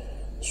leaf.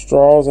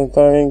 Straws and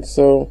things.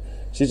 So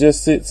she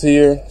just sits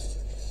here.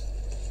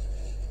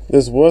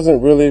 This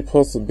wasn't really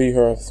supposed to be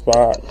her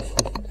spot,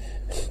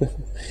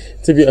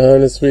 to be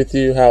honest with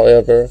you.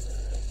 However,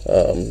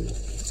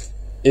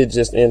 it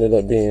just ended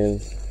up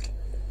being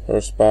her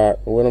spot.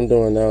 What I'm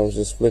doing now is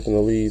just flipping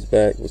the leaves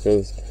back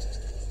because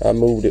I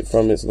moved it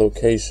from its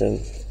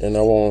location, and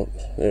I want,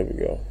 there we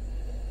go.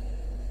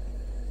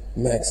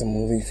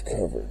 maximum leaf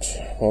coverage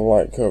or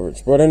light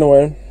coverage. But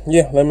anyway,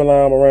 yeah, lemon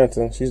lime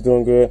Maranta, she's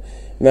doing good.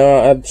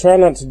 Now I try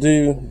not to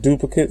do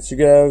duplicates, you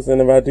guys,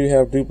 and if I do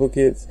have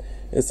duplicates,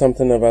 it's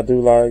something that I do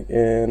like.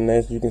 And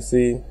as you can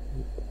see,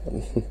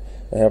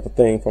 I have a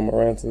thing for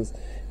Marantas,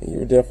 and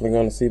you're definitely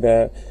going to see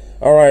that.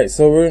 All right,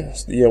 so we're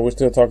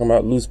still talking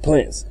about loose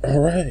plants. All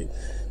right,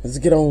 let's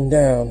get on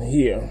down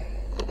here.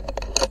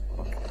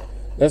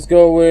 Let's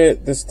go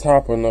with this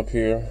top one up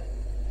here.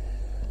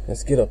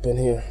 Let's get up in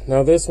here.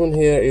 Now this one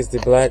here is the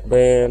Black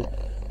Band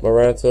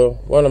Maranta,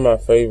 one of my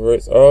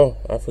favorites. Oh,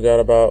 I forgot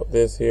about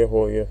this here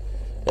for you.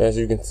 As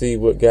you can see,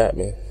 what got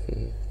me.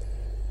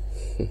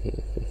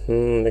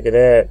 Look at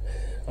that.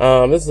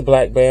 This is a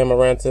Black Band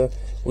Maranta.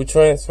 We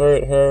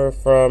transferred her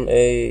from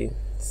a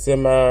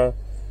semi-water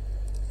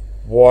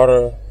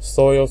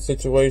soil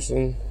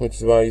situation, which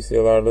is why you see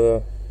a lot of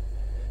the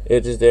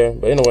edges there.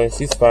 But anyway,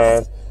 she's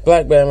fine.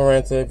 Black Band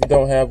Maranta, if you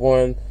don't have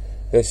one,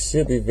 that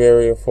should be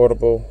very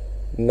affordable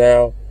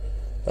now.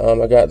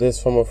 I got this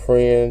from a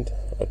friend,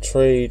 a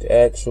trade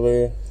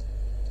actually,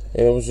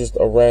 and it was just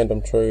a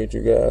random trade,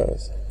 you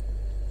guys.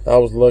 I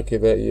was lucky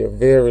that year,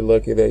 very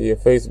lucky that year,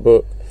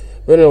 Facebook.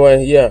 But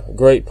anyway, yeah,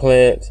 great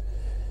plant.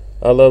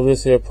 I love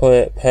this here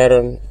plant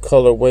pattern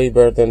color way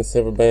better than the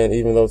Silver Band,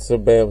 even though the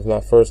Silver Band was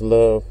my first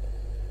love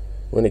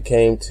when it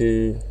came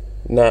to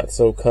not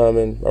so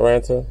common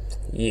Maranta.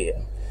 Yeah.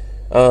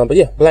 But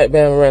yeah, Black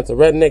Band Maranta.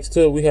 Right next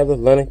to it, we have the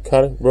London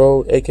Cotton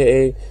Road,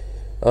 aka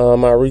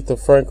my Aretha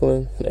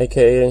Franklin,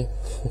 aka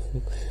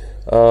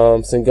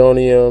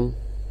Syngonium.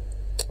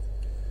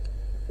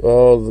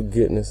 Oh the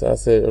goodness, I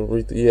said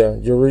Aretha. Yeah,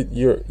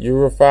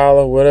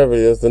 Europhila, whatever it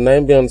is. The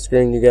name be on the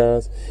screen, you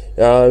guys.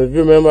 If you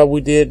remember,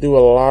 we did do a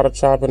lot of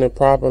chopping and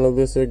propping of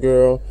this here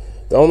girl.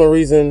 The only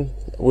reason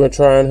we're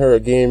trying her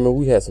again,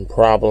 we had some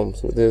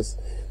problems with this.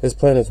 This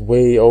plant is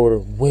way older,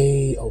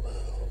 way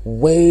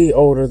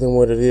older than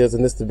what it is,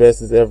 and this is the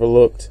best it's ever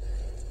looked.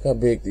 Look how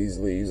big these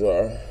leaves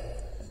are.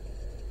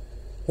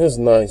 There's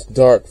nice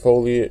dark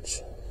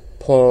foliage,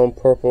 plum,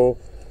 purple,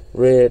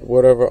 red,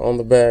 whatever on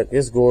the back.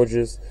 It's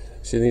gorgeous.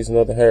 She needs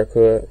another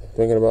haircut.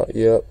 Thinking about,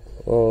 yep.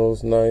 Oh,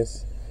 those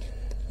nice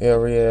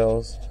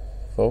areas.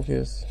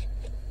 Focus.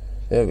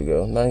 There we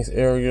go. Nice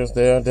areas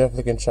there.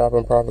 Definitely can chop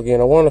and prop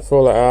again. I want to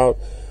fill her out.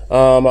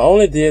 I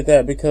only did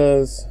that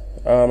because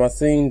I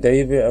seen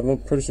David. I'm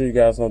pretty sure you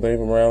guys know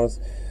David Morales.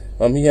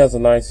 He has a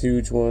nice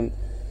huge one.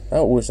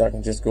 I wish I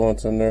could just go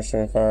into a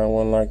nursery and find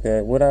one like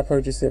that. Would I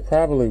purchase it?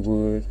 Probably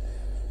would.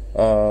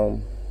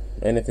 And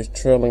if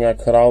it's trilling, I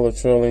cut all the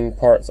trilling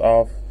parts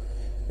off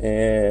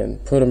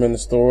and put them in the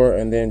store,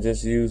 and then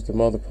just use the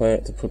mother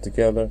plant to put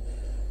together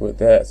with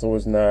that, so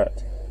it's not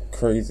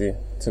crazy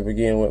to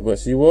begin with. But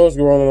she was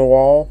growing on the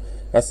wall.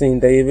 I seen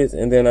David's,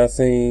 and then I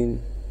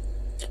seen,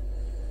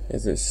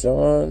 is it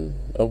Sean?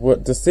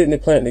 What the Sydney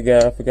Planted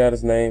guy, I forgot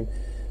his name.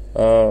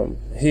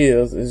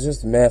 His is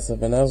just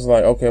massive, and I was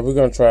like, okay, we're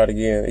gonna try it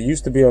again. It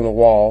used to be on the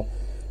wall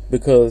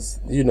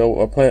because, you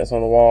know, plants on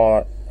the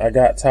wall, I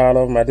got tired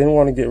of them. I didn't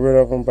want to get rid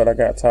of them, but I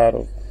got tired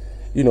of,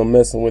 you know,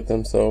 messing with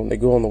them, so they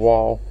go on the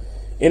wall.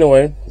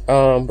 Anyway,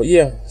 but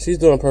yeah, she's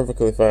doing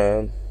perfectly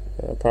fine.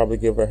 I'll probably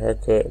give her a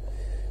haircut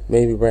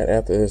maybe right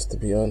after this, to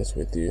be honest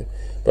with you.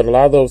 But a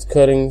lot of those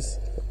cuttings,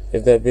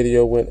 if that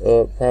video went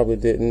up, probably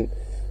did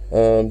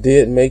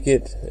make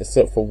it,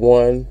 except for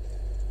one,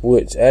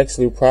 which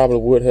actually probably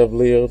would have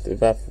lived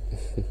if I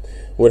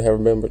would have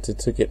remembered to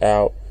took it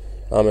out.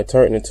 It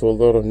turned into a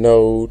little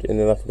node, and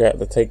then I forgot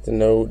to take the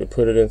node to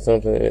put it in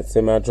something, and it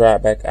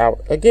semi-dried back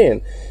out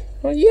again.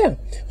 Well, yeah.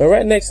 But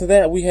right next to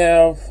that, we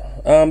have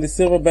the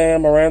Silver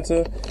Band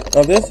Maranta.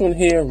 Now, this one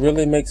here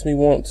really makes me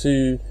want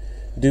to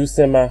do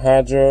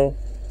semi-hydro.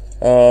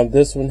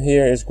 This one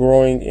here is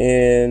growing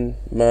in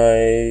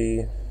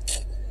my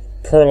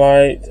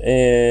perlite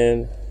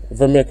and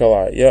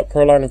vermiculite. Yep,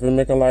 perlite and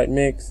vermiculite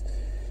mix.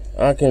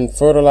 I can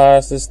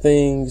fertilize this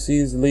thing. You see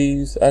these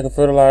leaves? I can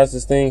fertilize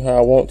this thing how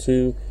I want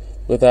to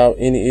without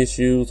any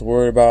issues,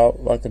 worried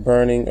about like the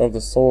burning of the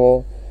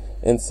soil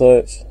and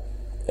such.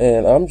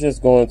 And I'm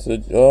just going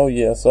to, oh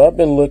yeah, so I've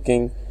been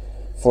looking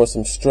for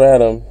some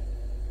stratum.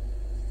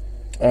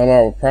 I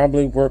will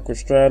probably work with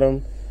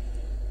stratum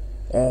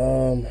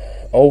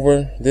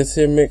over this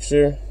here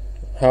mixture.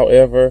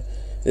 However,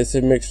 this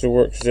here mixture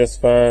works just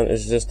fine.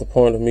 It's just the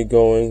point of me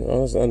going,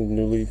 oh, it's under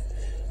new leaf.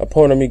 A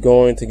point of me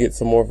going to get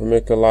some more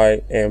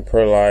vermiculite and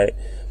perlite.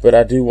 But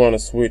I do want to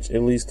switch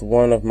at least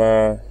one of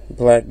my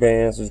black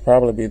bands, which would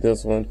probably be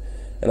this one.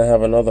 And I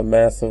have another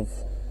massive,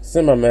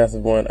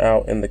 semi-massive one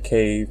out in the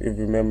cave, if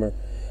you remember,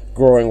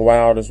 growing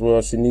wild as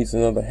well. She needs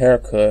another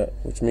haircut,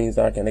 which means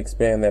I can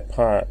expand that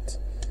pot.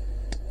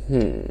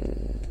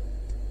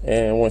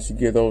 And once you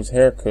get those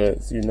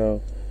haircuts, you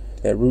know,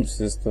 that root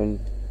system,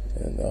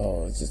 and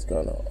oh, it's just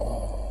gonna,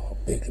 oh,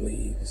 big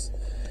leaves.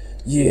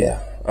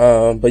 Yeah.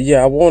 But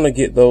yeah, I want to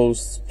get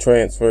those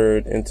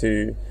transferred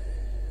into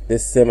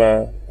this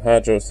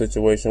semi-hydro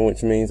situation,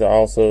 which means I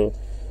also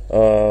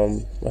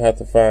have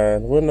to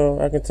find, well, no,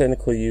 I can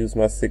technically use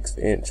my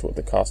 6-inch with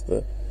the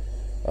Costa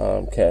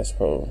Cash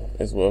Pro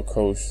as well,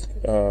 Coach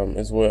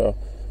as well.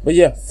 But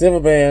yeah, silver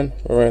band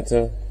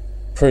Maranta,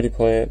 pretty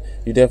plant.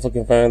 You definitely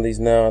can find these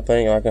now, I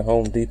think, like at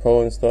Home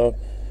Depot and stuff.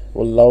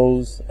 With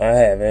Lowe's, I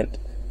haven't,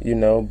 you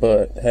know,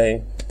 but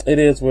hey, it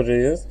is what it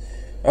is.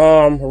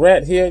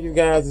 Right here, you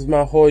guys, is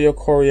my Hoya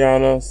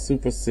Coreana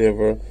Super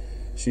Silver.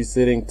 She's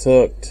sitting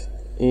tucked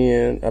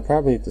in. I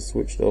probably need to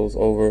switch those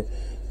over.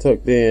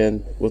 Tucked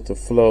in with the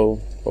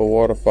flow or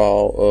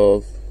waterfall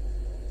of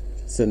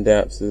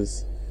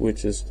Syndapsis,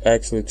 which is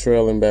actually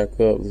trailing back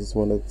up. This is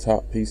one of the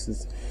top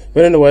pieces.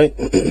 But anyway,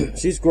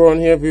 she's growing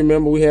here. If you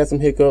remember, we had some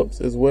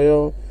hiccups as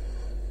well.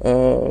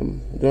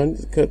 Do I need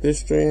to cut this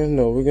strand?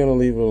 No, we're gonna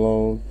leave it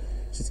alone.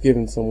 She's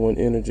giving someone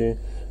energy.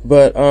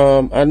 But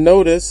I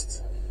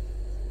noticed,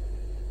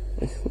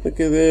 look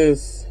at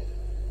this.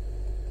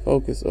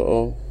 Focus.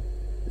 Uh-oh.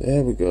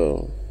 There we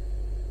go.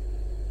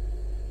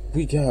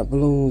 We got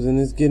blooms and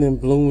it's getting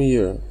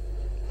bloomier.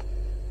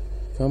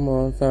 Come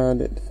on, find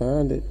it.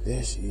 Find it.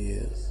 There she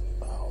is.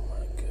 Oh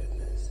my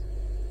goodness.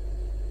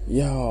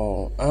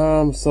 Y'all,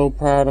 I'm so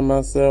proud of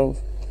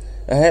myself.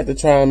 I had to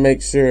try and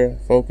make sure.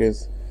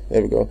 Focus.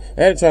 There we go.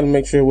 I had to try to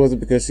make sure it wasn't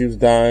because she was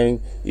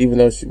dying, even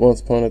though she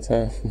once upon a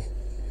time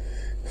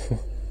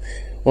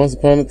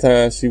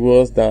she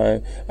was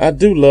dying. I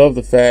do love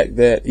the fact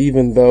that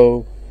even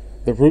though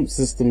the root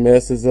system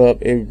messes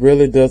up, it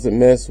really doesn't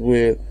mess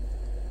with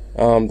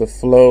the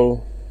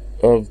flow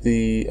of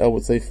the, I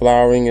would say,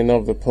 flowering and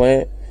of the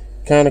plant,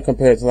 kind of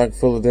compared to like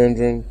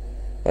philodendron.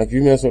 Like if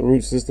you mess with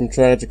root system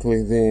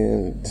tragically,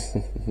 then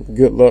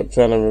good luck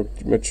trying to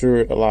mature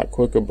it a lot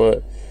quicker.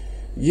 But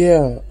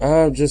yeah,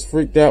 I just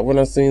freaked out when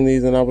I seen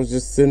these, and I was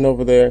just sitting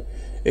over there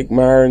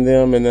admiring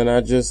them, and then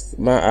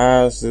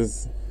my eyes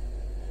just,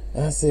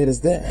 I said,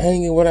 is that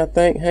hanging what I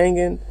think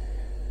hanging?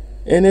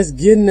 And it's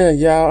getting there,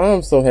 y'all.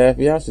 I'm so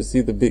happy. Y'all should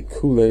see the big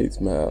Kool-Aid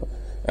smile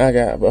I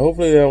got, but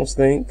hopefully they don't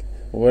stink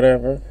or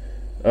whatever.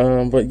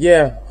 But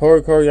yeah,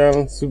 Hoya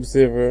Coreana Super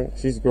Silver,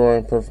 she's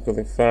growing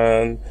perfectly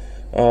fine.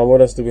 What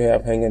else do we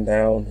have hanging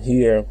down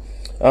here?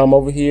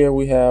 Over here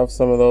we have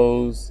some of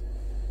those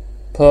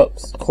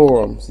pups,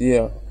 corums,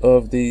 yeah,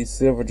 of the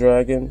silver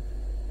dragon,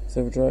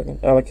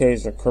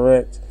 alocasia,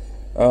 correct,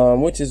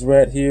 which is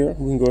right here.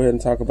 We can go ahead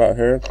and talk about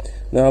her.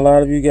 Now a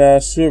lot of you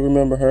guys should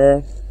remember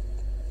her,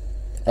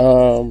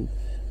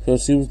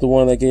 because she was the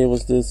one that gave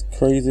us this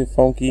crazy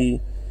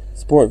funky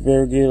sport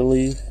variegated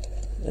leaf,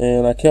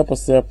 and I kept her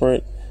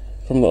separate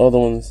from the other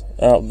ones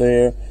out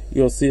there.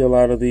 You'll see a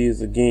lot of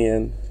these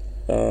again.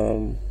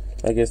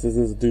 I guess this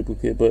is a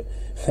duplicate, but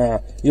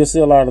you'll see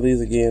a lot of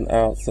these again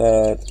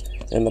outside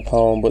in the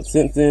palm. But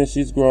since then,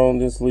 she's grown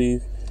this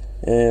leaf,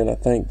 and I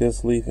think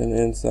this leaf in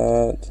the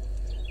inside,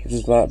 which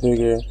is a lot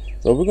bigger.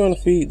 So we're going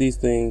to feed these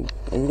things,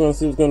 and we're going to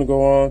see what's going to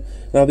go on.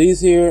 Now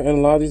these here, and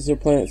a lot of these here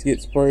plants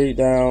get sprayed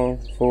down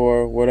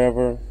for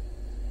whatever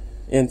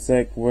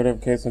insect, whatever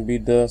case may be,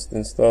 dust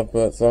and stuff.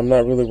 But so I'm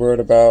not really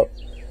worried about.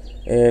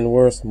 And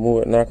we're some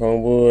wood, knock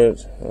on wood.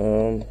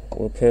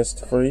 We're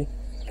pest free,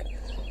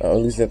 at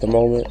least at the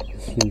moment.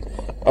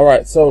 All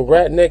right, so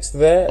right next to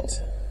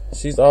that,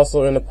 she's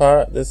also in the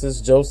pot. This is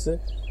Josie,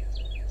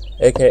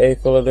 aka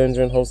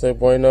Philodendron Jose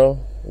Bueno,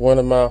 one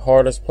of my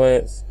hardest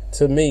plants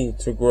to me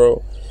to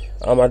grow.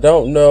 I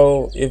don't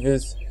know if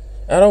it's,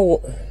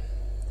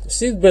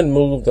 she's been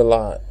moved a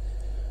lot,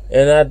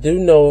 and I do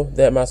know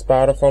that my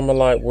spider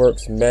light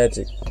works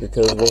magic,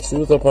 because when she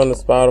was up on the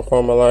spider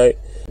light,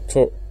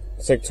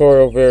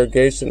 sectorial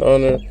variegation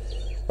on her,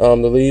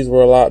 the leaves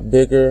were a lot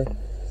bigger,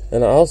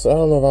 and I don't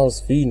know if I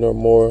was feeding her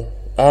more.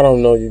 I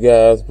don't know, you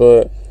guys,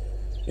 but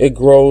it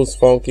grows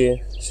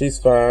funky. She's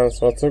fine.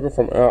 So I took her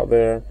from out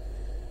there,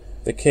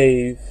 the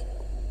cave.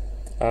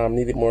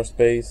 Needed more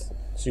space.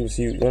 She was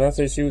huge. When I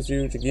say she was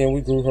huge, again,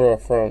 we grew her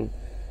from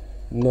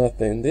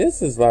nothing.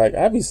 This is like,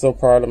 I'd be so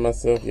proud of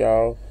myself,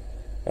 y'all.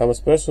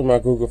 Especially when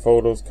my Google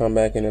Photos come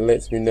back and it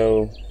lets me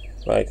know,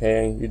 like,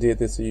 hey, you did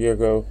this a year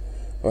ago,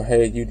 or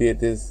hey, you did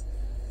this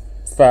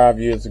 5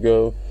 years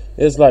ago.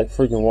 It's like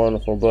freaking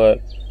wonderful.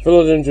 But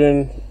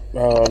Philodendron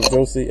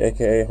Josie,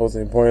 aka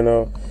Jose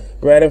Bueno,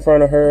 right in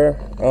front of her,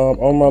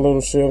 on my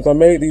little shelves. I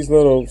made these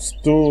little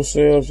stool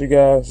shelves, you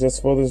guys,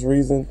 just for this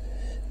reason.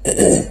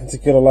 To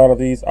get a lot of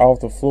these off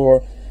the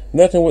floor.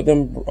 Nothing with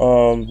them,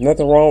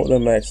 nothing wrong with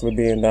them actually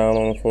being down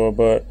on the floor,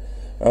 but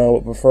I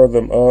would prefer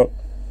them up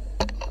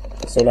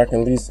so that I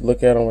can at least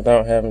look at them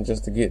without having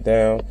just to get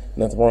down.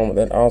 Nothing wrong with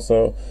that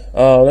also.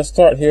 Let's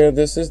start here.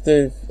 This is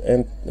the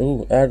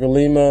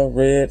Agrippina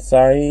Red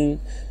Cyan.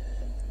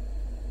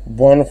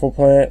 Wonderful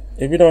plant.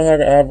 If you don't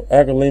have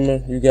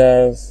Agrippina, you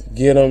guys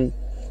get them.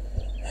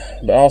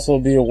 But also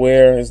be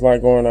aware, it's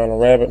like going down a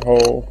rabbit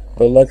hole.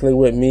 But luckily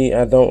with me,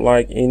 I don't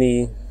like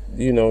any,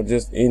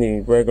 just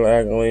any regular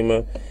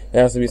Agrippina. It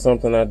has to be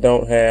something I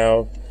don't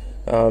have.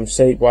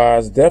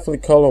 Shape-wise, definitely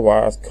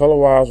color-wise.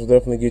 Color-wise will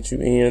definitely get you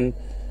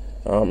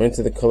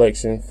into the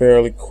collection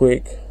fairly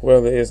quick.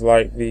 Whether it's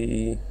like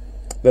the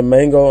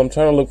mango, I'm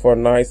trying to look for a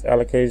nice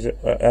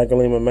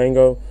Agrippina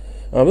mango.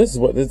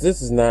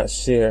 This is not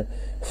share.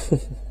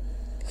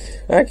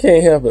 I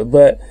can't help it.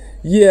 But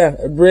yeah,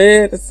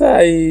 red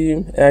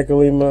Saim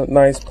Aglaima,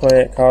 nice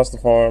plant, cost the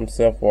farm,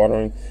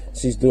 self-watering.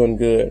 She's doing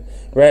good.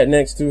 Right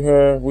next to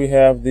her, we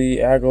have the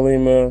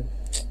Aglaima.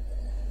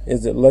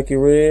 Is it Lucky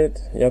Red?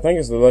 Yeah, I think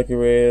it's the Lucky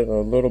Red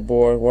or Little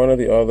Boy, one or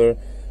the other.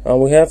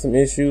 We had some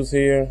issues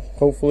here.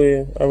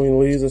 Hopefully, I mean,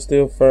 leaves are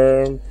still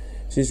firm.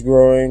 She's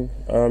growing.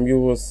 You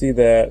will see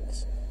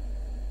that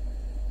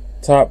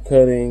top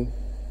cutting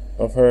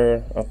of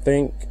her, I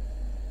think,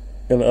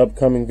 in the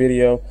upcoming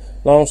video.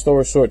 Long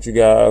story short, you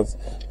guys,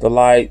 the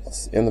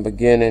lights in the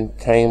beginning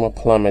came a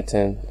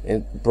plummeting.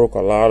 It broke a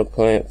lot of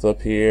plants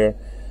up here.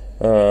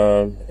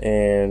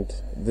 And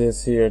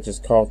this here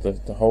just caught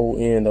the whole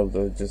end of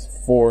the just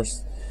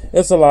force.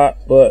 It's a lot,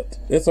 but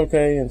it's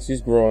okay, and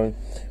she's growing.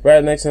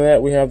 Right next to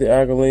that, we have the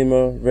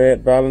Aglaima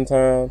Red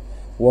Valentine.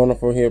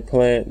 Wonderful here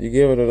plant. You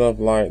give it enough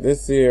light.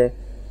 This here,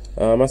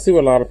 I see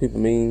what a lot of people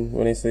mean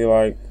when they say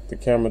like the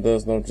camera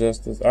does no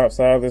justice.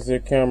 Outside of this here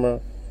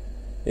camera,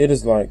 it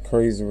is like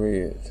crazy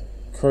red,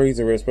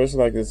 especially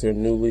like this here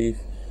new leaf.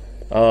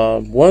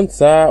 One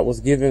side was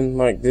given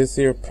like this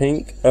here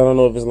pink. I don't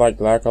know if it's like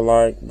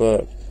alike,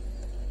 but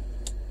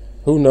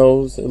who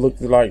knows? It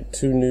looked like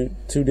two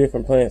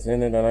different plants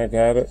in it, and I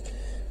got it.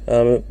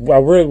 I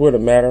really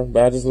wouldn't matter,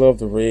 but I just love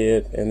the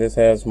red, and this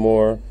has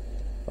more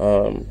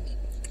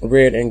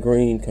red and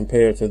green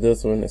compared to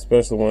this one,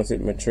 especially once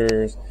it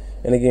matures.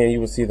 And again, you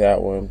will see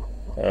that one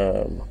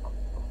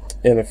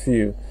in a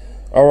few.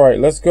 All right,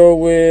 let's go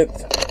with,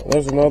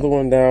 there's another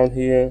one down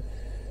here.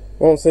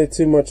 Won't say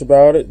too much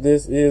about it.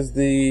 This is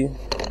the,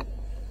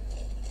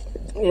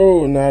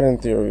 oh, not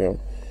Anthurium.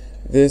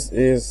 This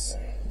is,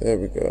 there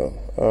we go.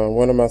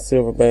 One of my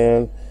silver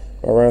band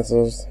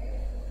Maranthus.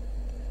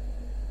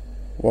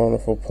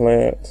 Wonderful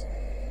plant.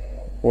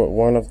 What,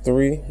 one of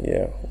three?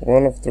 Yeah,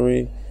 one of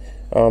three.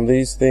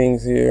 These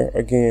things here,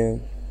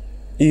 again,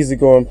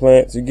 easygoing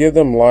plants. You give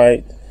them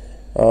light,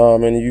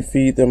 and you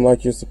feed them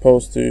like you're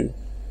supposed to.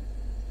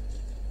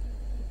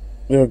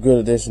 They're a good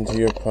addition to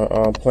your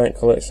plant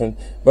collection.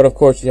 But of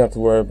course, you have to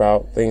worry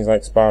about things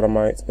like spider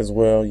mites as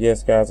well.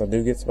 Yes, guys, I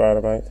do get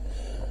spider mites.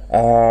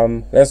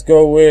 Let's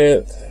go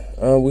with,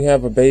 we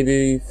have a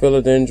baby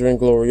Philodendron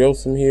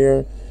gloriosum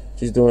here.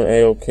 She's doing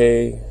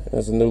a-okay.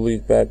 There's a new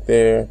leaf back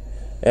there.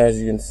 As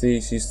you can see,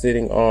 she's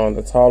sitting on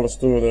the taller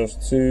stool. There's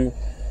two.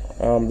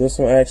 This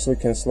one actually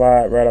can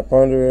slide right up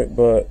under it,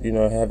 but you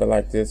know, I have it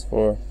like this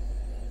for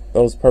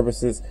those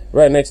purposes.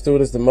 Right next to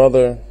it is the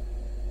mother.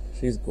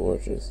 She's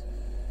gorgeous.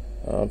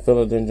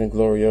 Philodendron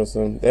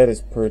gloriosum. That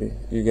is pretty,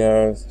 you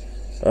guys.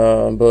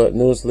 But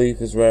newest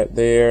leaf is right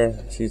there.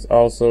 She's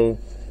also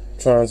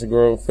trying to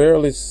grow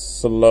fairly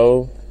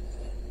slow.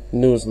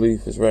 Newest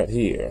leaf is right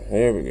here.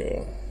 There we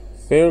go.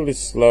 Fairly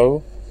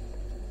slow.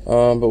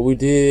 But we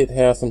did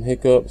have some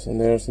hiccups, and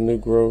there's some new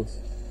growth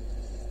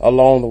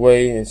along the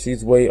way, and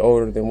she's way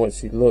older than what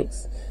she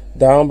looks.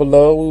 Down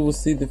below, we will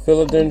see the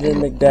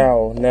Philodendron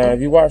McDowell. Now,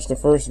 if you watched the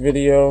first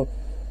video,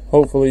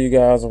 hopefully you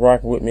guys are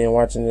rocking with me and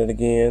watching it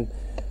again.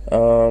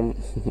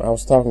 I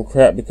was talking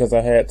crap because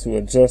I had to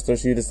adjust her.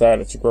 She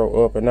decided to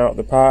grow up and out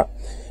the pot.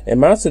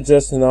 And my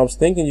suggestion, I was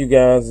thinking, you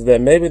guys, is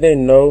that maybe they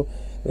know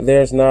that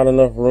there's not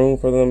enough room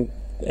for them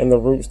and the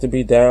roots to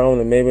be down,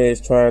 and maybe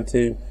it's trying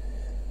to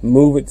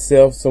move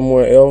itself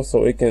somewhere else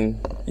so it can,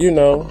 you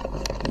know,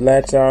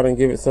 latch out and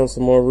give itself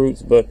some more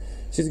roots. But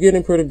she's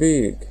getting pretty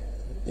big.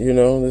 You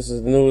know, this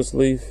is the newest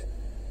leaf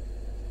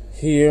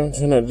here. I'm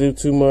trying not to do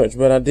too much,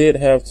 but I did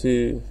have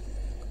to,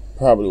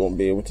 probably won't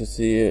be able to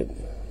see it,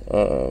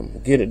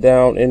 get it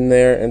down in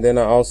there. And then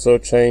I also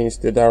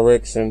changed the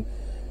direction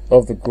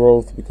of the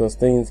growth because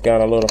things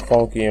got a little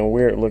funky and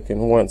weird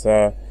looking once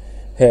I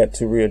had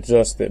to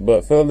readjust it.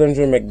 But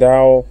Philodendron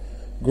McDowell,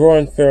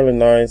 growing fairly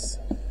nice.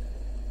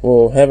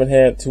 Well, haven't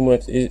had too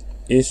much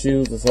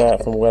issues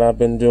aside from what I've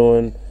been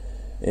doing.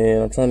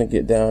 And I'm trying to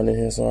get down in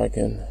here so I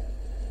can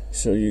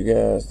show you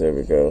guys. There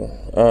we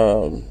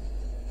go.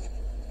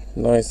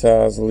 Nice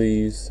size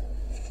leaves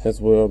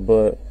as well.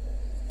 But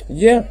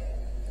yeah,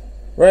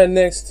 right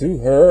next to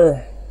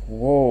her,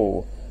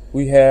 whoa,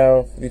 we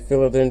have the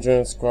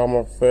Philodendron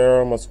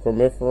scromiferum or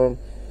scromiferum,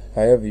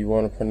 however you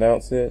want to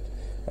pronounce it.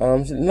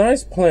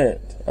 Nice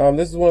plant.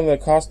 This is one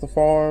that cost the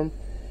farm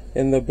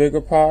in the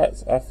bigger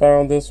pots. I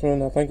found this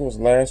one, I think it was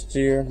last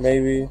year,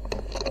 maybe,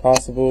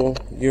 possible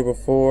year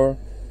before.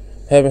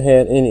 Haven't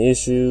had any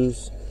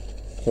issues.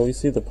 Can we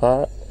see the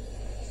pot?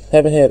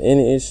 Haven't had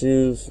any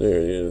issues. There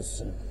it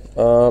is.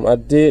 I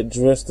did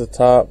dress the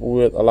top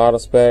with a lot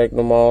of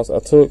sphagnum moss.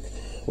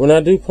 When I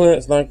do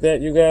plants like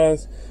that, you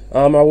guys,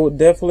 I would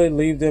definitely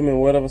leave them in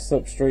whatever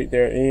substrate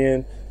they're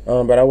in.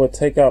 But I would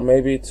take out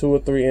maybe 2 or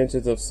 3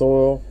 inches of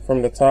soil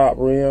from the top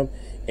rim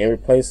and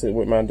replace it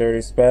with my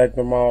dirty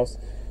sphagnum moss.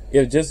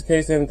 If just in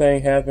case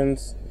anything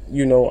happens,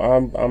 you know,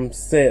 I'm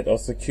set or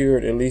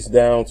secured at least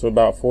down to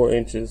about 4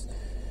 inches.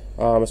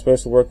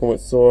 Especially working with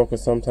soil,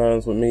 because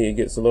sometimes with me it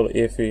gets a little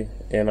iffy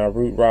and I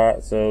root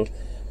rot. So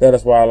that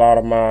is why a lot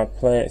of my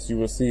plants you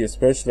will see,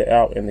 especially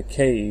out in the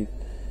cave,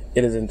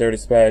 it is in dirty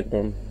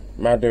sphagnum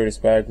my dirty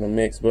sphagnum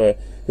mix. But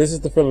this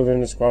is the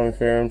Philodendron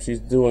squamiferum. She's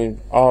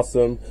doing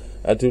awesome.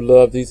 I do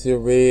love these here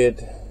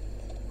red.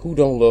 Who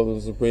don't love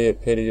those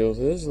red petioles?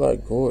 It's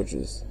like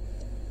gorgeous.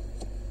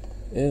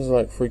 It's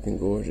like freaking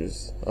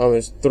gorgeous.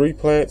 There's 3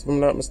 plants, if I'm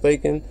not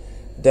mistaken,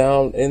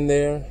 down in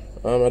there.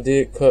 I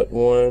did cut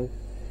one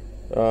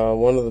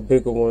of the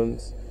bigger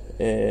ones,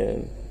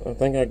 and I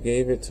think I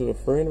gave it to a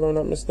friend, if I'm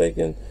not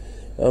mistaken.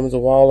 It was a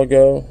while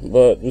ago,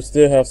 but we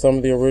still have some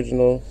of the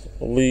original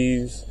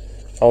leaves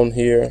on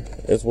here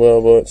as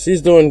well. But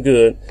she's doing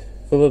good.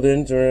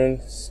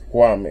 Philodendron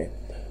squami.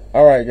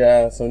 Alright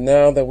guys, so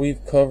now that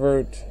we've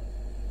covered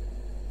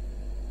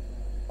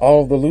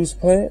all of the loose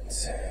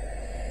plants,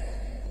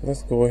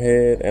 let's go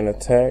ahead and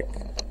attack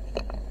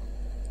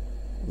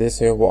this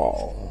here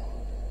wall.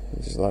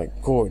 Which is like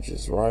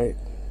gorgeous, right?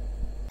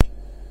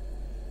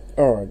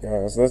 Alright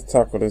guys, let's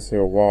tackle this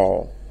here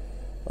wall.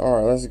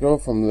 Alright, let's go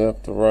from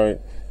left to right.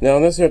 Now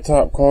in this here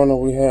top corner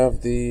we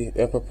have the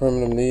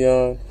Epipremnum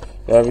neon.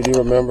 Now if you do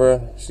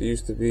remember, she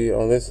used to be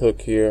on this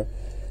hook here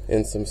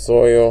in some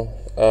soil.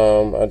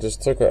 I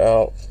just took her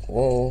out.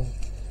 Whoa.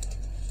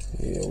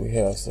 Yeah, we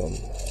have some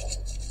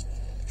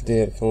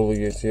dead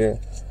foliage here.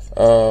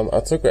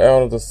 I took her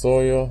out of the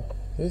soil.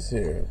 This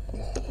here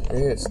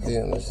red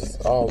stem is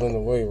just all in the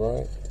way,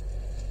 right?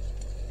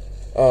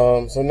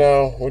 So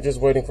now we're just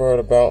waiting for her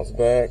to bounce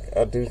back.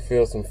 I do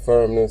feel some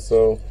firmness,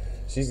 so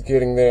she's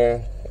getting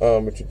there.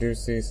 But you do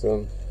see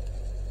some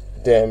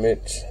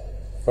damage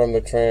from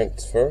the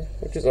transfer,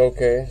 which is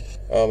okay.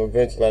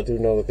 Eventually I do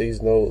know that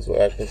these nodes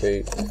will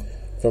activate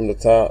from the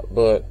top,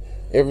 but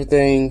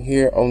everything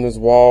here on this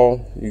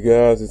wall, you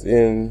guys, is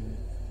in,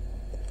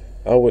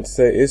 I would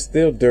say it's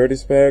still dirty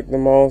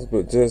sphagnum moss,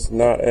 but just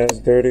not as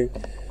dirty.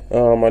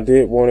 I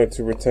did want it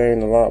to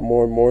retain a lot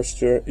more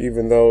moisture,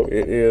 even though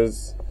it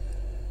is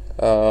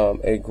my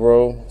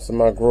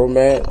grow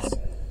mats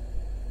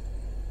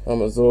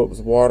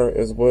absorbs water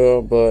as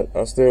well, but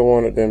I still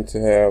wanted them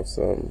to have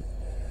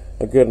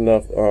a good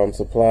enough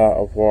supply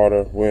of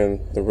water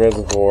when the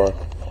reservoir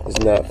is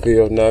not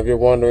filled. Now if you're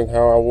wondering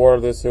how I water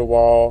this here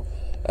wall,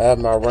 I have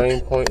my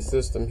RainPoint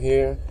system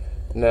here.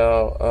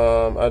 Now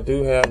I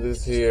do have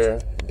this here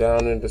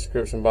down in the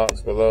description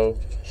box below.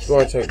 Go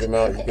and check them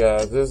out, you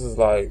guys. This is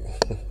like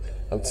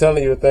I'm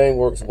telling you, the thing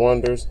works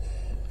wonders.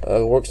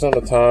 It works on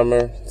a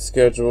timer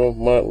schedule,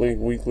 monthly,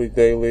 weekly,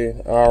 daily,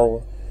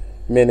 hour,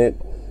 minute,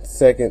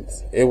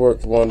 seconds. It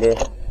works wonder.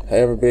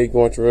 However big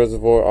going to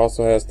reservoir,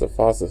 also has the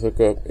faucet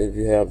hookup if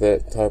you have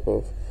that type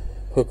of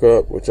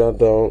hookup, which I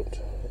don't,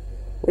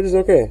 which is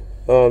okay.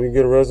 You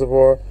get a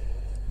reservoir.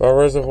 My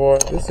reservoir,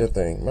 this is the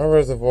thing, my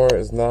reservoir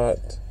is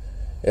not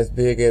as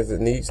big as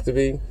it needs to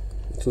be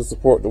to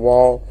support the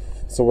wall.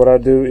 So what I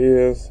do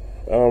is,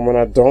 when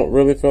I don't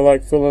really feel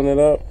like filling it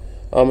up,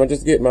 I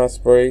just get my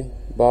spray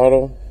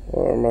bottle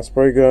or my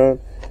spray gun,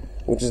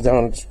 which is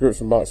down in the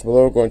description box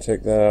below. Go and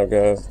check that out,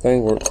 guys. The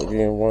thing works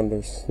again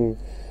wonders.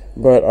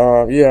 But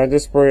yeah, I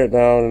just spray it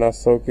down and I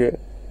soak it,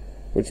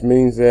 which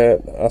means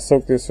that I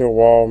soak this here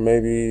wall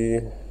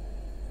maybe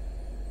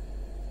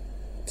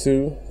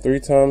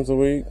 2-3 times a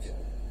week.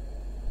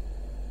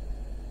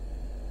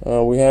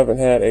 We haven't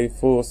had a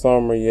full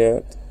summer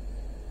yet,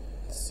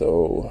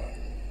 so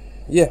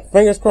yeah,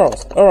 fingers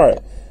crossed. Alright,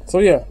 so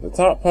yeah, the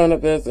top plant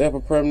up there is the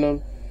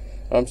Epipremnum.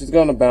 She's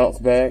gonna bounce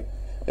back.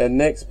 That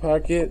next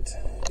pocket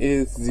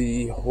is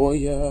the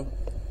Hoya.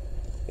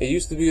 It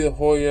used to be the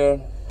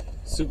Hoya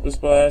Super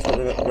Splash,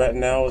 but right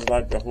now it's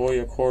like the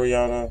Hoya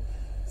Coriana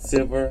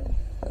Silver.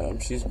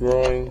 She's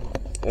growing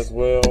as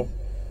well.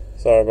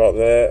 Sorry about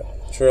that.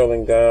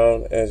 Trailing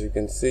down, as you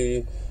can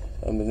see.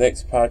 The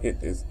next pocket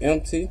is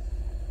empty.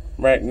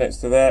 Right next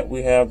to that,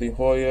 we have the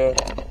Hoya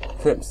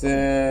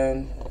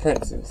Crimson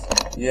Princess.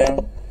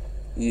 Yeah,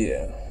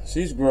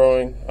 she's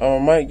growing. I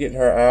might get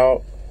her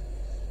out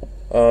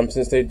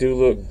since they do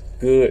look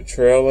good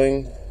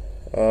trailing.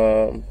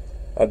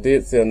 I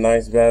did see a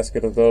nice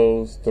basket of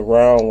those. The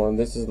round one,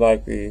 this is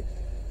like the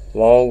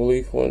long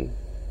leaf one.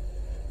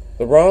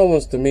 The round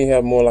ones to me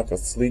have more like a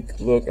sleek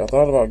look. I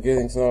thought about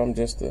getting some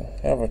just to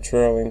have a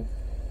trailing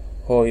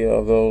Hoya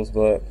of those,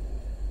 but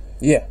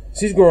yeah,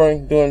 she's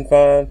growing, doing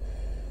fine.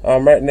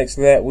 Right next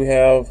to that we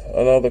have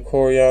another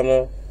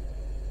Coriana.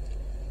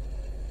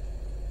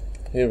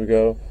 Here we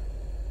go.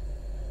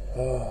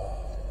 Are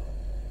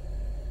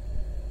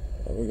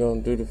we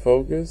gonna do the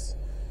focus?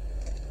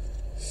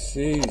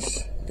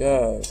 Sheesh,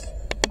 guys.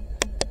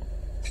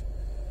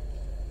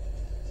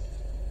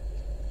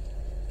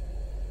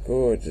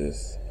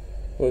 Gorgeous.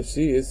 Well,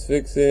 she is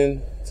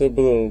fixing to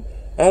bloom.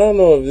 I don't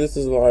know if this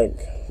is like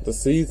the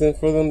season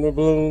for them to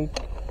bloom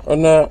or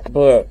not,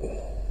 but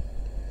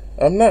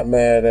I'm not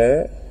mad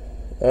at it.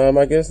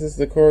 I guess it's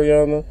the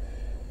Coriana.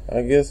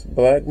 I guess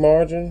black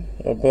margin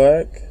or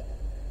black.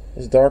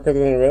 It's darker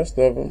than the rest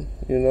of them,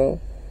 you know,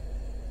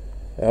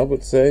 I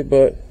would say.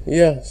 But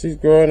yeah, she's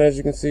growing, as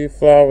you can see,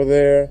 flower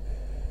there.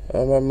 I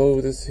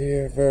move this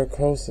here very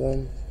close.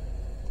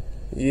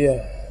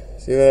 Yeah,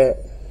 see that?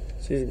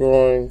 She's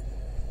growing,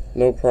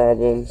 no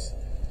problems.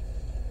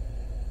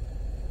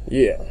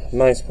 Yeah,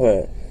 nice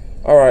plant.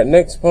 Alright,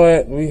 next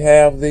plant we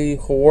have the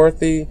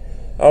Haworthy.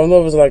 I don't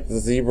know if it's like the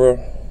zebra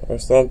or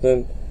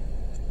something.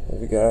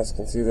 If you guys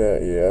can see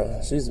that,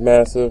 yeah. She's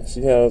massive.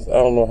 She has, I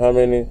don't know how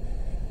many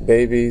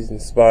babies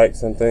and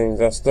spikes and things.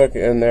 I stuck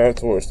it in there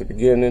towards the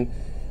beginning.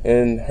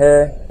 And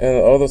her and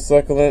the other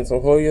succulents or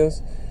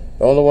Hoyas,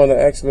 the only one that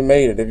actually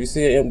made it. If you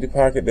see an empty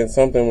pocket, then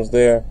something was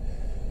there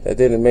that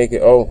didn't make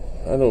it. Oh,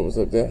 I know it was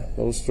up there.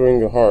 Those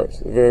string of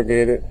hearts,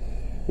 variegated.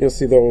 You'll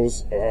see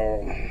those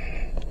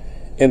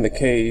in the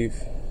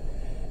cave.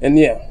 And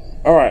yeah,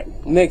 all right.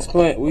 Next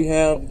plant we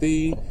have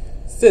the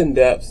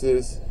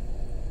Syndapsis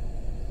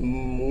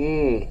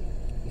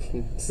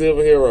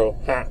Silver Hero.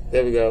 Ha!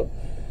 There we go.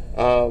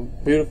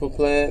 Beautiful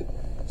plant.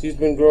 She's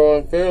been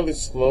growing fairly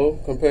slow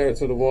compared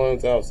to the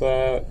ones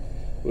outside,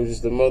 which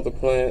is the mother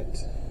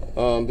plant.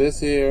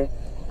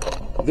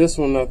 This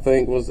one I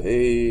think was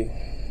a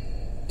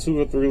 2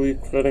 or 3 leaf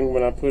cutting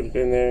when I put it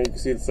in there. You can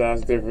see the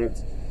size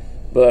difference.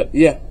 But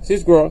yeah,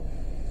 she's growing.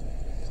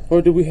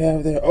 What do we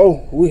have there?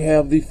 Oh, we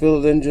have the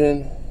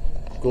Philodendron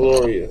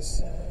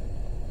Glorious.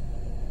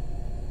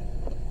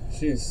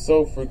 She's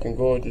so freaking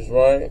gorgeous,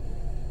 right?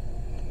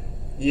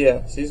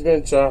 Yeah, she's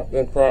been chopped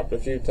and propped a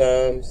few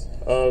times.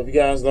 If you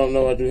guys don't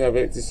know, I do have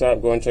an Etsy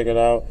shop. Go and check it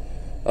out.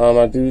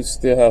 I do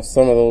still have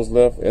some of those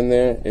left in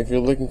there if you're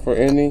looking for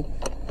any.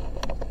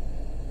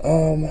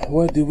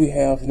 What do we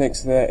have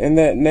next to that? In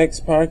that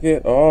next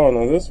pocket, oh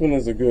no, this one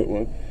is a good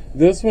one.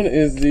 This one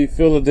is the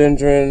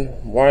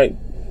Philodendron White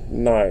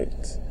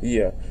Knight.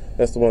 Yeah,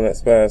 that's the one that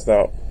spazzed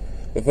out.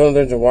 The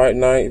Philodendron White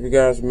Knight, if you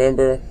guys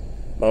remember,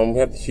 we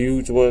had the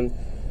huge one.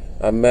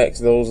 I maxed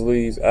those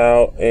leaves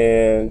out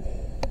and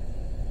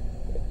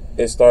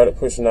it started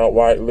pushing out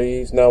white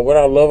leaves. Now what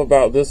I love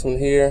about this one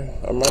here,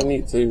 I might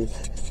need to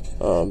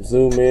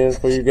zoom in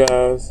for you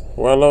guys.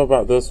 What I love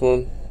about this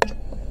one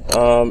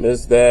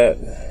is that,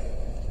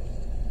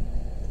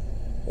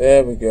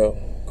 there we go,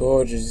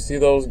 gorgeous. You see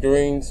those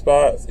green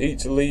spots?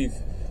 Each leaf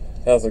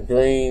has a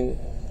green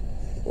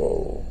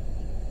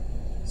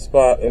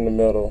spot in the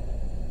middle,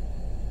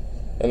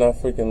 and I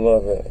freaking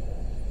love it.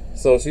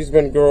 So she's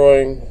been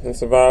growing and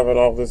surviving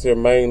off this here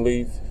main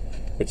leaf,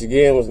 which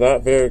again was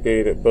not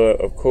variegated, but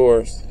of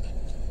course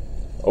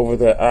over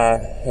that eye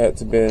had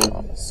to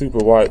been super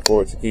white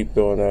for it to keep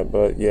doing that.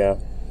 But yeah,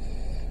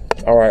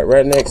 all right,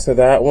 right next to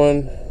that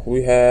one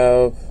we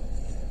have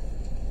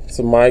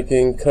some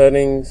miking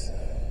cuttings.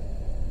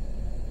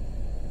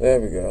 There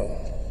we go,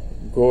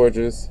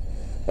 gorgeous.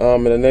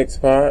 In the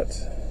next pot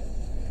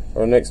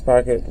or next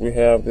pocket we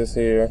have this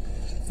here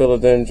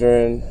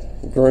Philodendron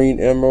Green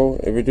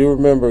Emerald. If you do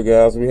remember,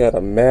 guys, we had a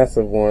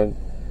massive one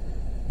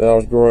that I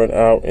was growing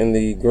out in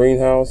the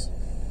greenhouse,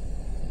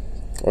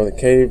 or the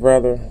cave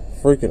rather.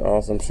 Freaking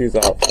awesome. She's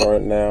out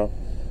front now.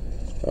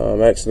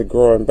 Actually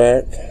growing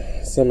back.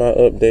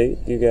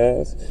 Semi-update, you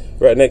guys.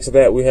 Right next to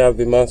that we have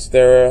the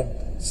Monstera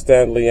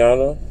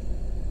Stanleyana.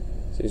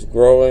 She's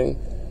growing.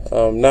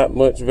 Not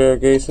much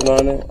variegation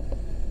on it.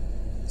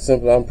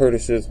 Simply, I'm pretty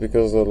sure it's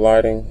because of the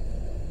lighting.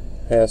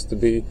 Has to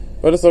be.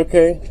 But it's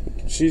okay.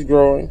 She's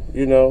growing,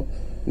 you know.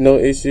 No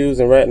issues.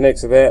 And right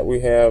next to that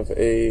we have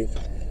a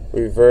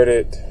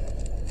reverted,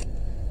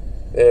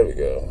 there we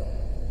go.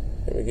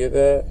 Can we get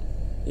that?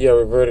 Yeah,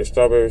 reverted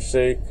strawberry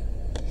shake.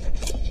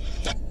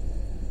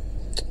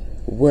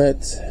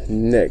 What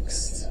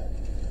next?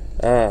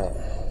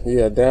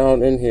 Yeah,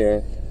 down in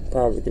here,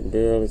 probably can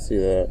barely see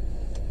that.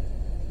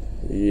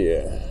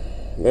 Yeah,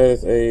 that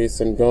is a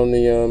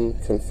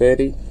Syngonium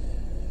Confetti.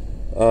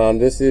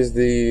 This is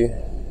the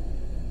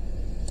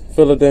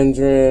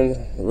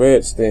Philodendron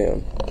Red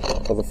Stem,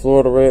 or the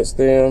Florida Red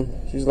Stem.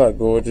 She's like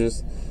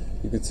gorgeous.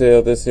 You can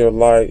tell this here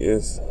light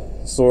is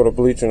sort of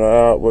bleaching her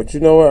out, but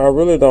you know what, I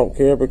really don't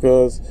care,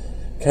 because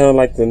kind of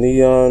like the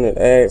neon, it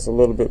adds a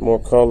little bit more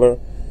color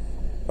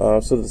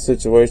to the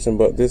situation.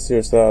 But this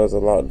here side is a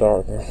lot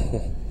darker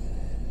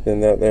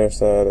than that there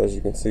side, as you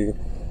can see.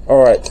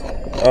 All right,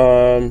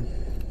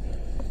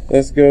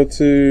 let's go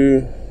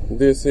to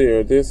this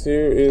here. This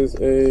here is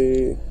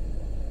a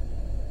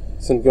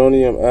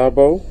Syngonium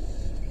Albo.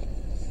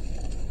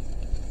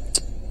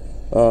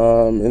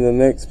 In the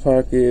next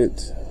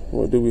pocket,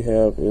 what do we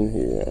have in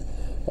here?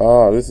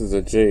 This is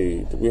a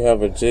jade. We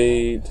have a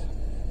jade,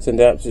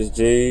 Syndapsis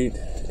jade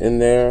in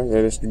there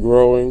that is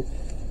growing,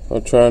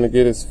 or trying to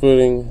get its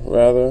footing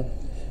rather.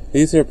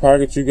 These here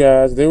pockets, you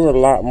guys, they were a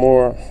lot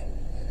more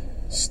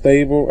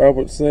stable, I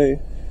would say.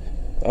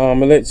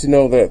 It lets you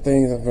know that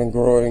things have been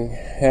growing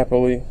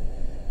happily.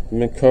 I've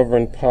been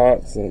covering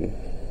pots, and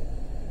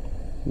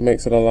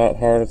makes it a lot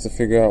harder to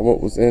figure out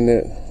what was in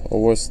it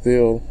or what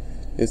still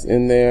is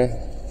in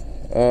there.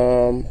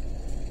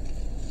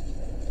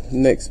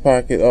 Next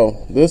pocket,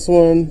 oh, this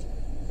one,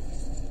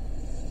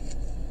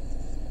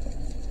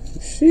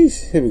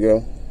 sheesh, here we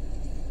go.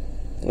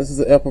 This is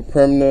the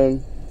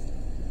Epipremnum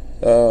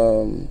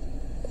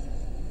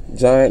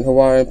giant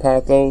Hawaiian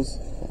pothos,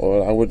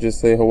 or I would just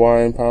say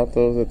Hawaiian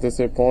pothos at this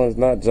here point. It's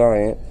not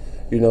giant,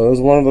 you know. It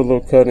was one of the little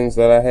cuttings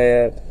that I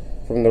had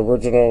from the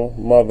original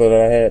mother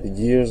that I had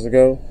years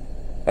ago.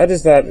 I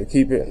decided to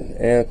keep it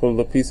and put a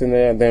little piece in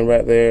there, and then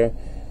right there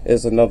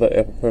is another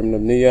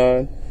Epipermanum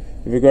neon.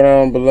 If you go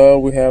down below,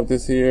 we have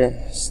this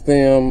here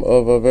stem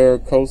of a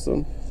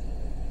varicosum.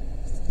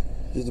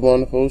 She's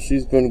wonderful.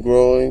 She's been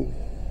growing.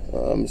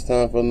 It's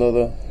time for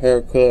another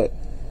haircut.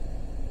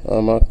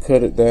 I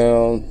cut it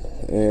down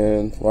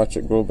and watch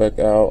it grow back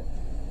out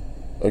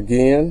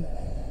again.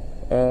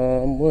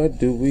 What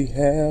do we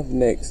have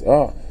next?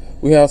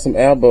 We have some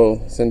elbow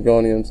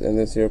syngoniums in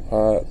this here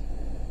pot,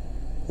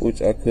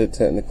 which I could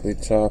technically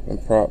chop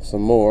and prop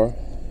some more,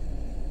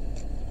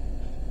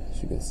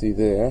 as you can see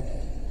there.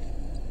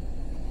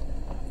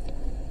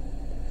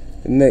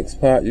 The next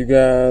pot, you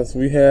guys,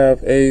 we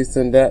have a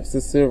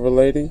Scindapsus Silver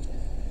Lady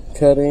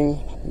cutting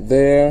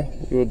there.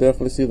 You will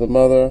definitely see the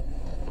mother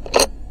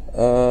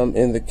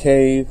in the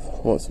cave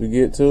once we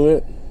get to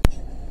it.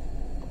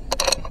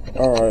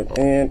 Alright,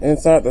 and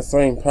inside the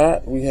same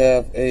pot we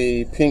have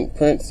a pink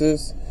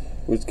princess,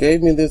 which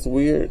gave me this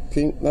weird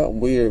pink, not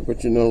weird,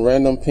 but you know,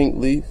 random pink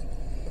leaf.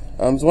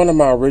 It's one of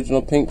my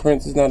original pink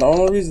princes. Now the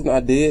only reason I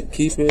did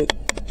keep it,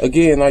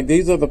 again, like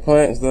these are the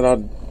plants that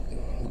I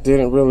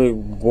didn't really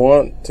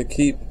want to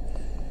keep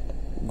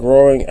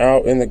growing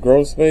out in the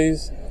grow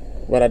space,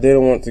 but I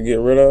didn't want to get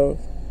rid of.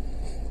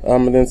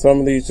 And then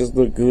some of these just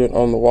look good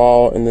on the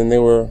wall, and then they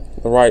were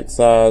the right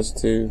size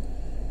to,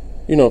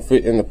 you know,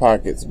 fit in the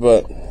pockets.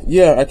 But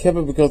yeah, I kept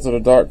it because of the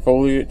dark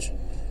foliage.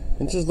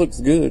 It just looks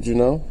good, you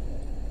know.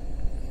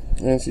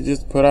 And she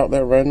just put out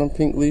that random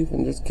pink leaf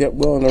and just kept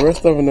going. The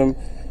rest of them,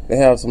 they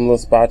have some little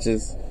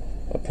spotches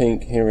of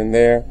pink here and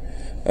there.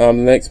 The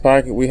next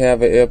pocket we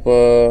have a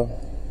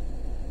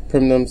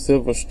Epipermanum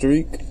Silver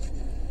Streak,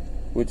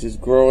 which is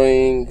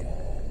growing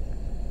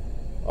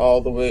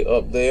all the way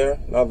up there.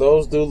 Now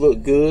those do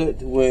look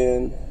good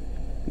when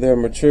they're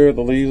mature.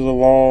 The leaves are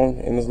long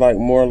and it's like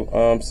more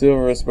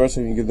silver,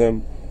 especially if you give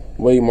them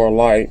way more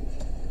light.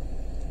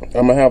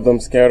 I'm gonna have them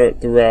scattered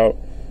throughout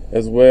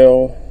as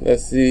well.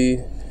 Let's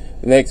see.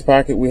 The next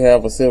pocket we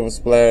have a Silver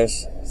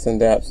Splash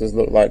Scindapsus,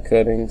 look like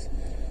cuttings.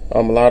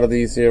 A lot of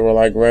these here were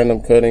like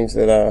random cuttings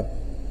that I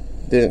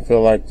didn't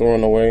feel like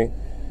throwing away,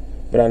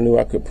 but I knew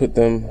I could put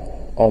them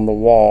on the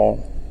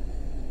wall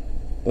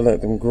to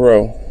let them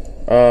grow.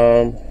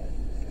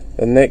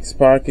 The next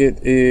pocket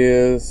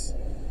is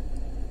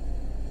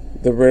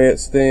the red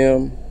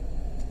stem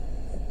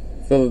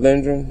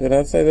philodendron. Did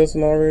I say this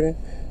one already?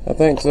 I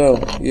think so.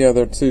 Yeah,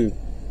 there are two.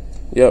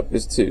 Yep,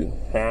 it's two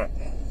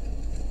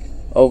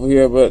over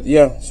here. But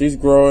yeah, she's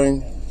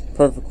growing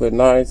perfectly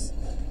nice.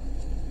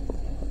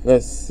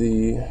 Let's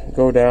see,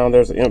 go down,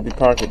 there's an empty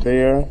pocket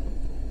there.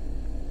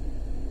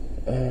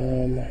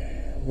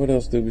 What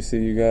else do we see,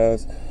 you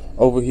guys?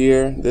 Over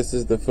here, this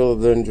is the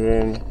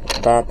philodendron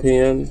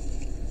bipen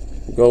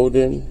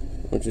golden,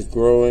 which is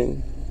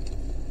growing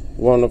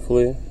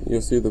wonderfully.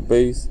 You'll see the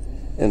base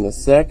in the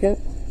second.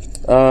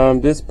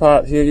 This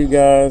pot here, you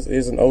guys,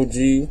 is an OG.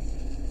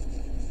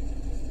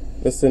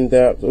 The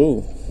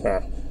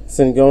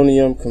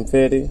Syngonium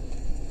confetti,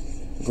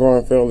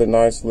 growing fairly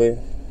nicely.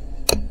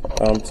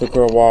 Took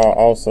her a while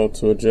also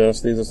to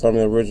adjust. These are some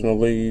of the original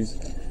leaves.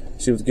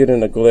 She was getting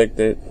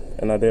neglected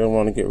and I didn't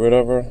want to get rid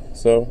of her,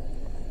 so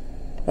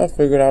I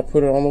figured I'd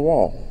put it on the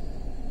wall.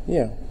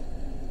 Yeah.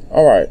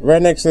 Alright,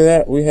 right next to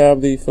that we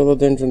have the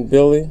Philodendron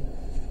Billy,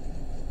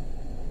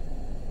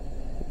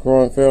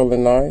 growing fairly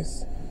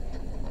nice.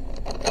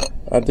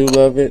 I do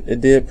love it.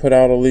 It did put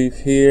out a leaf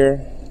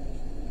here.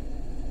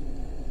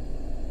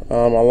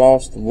 I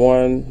lost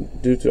one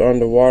due to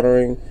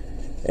underwatering,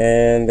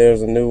 and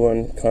there's a new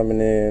one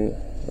coming in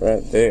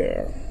right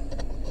there.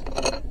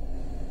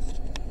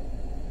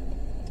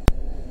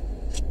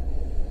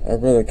 I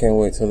really can't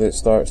wait till it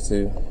starts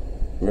to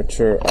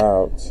mature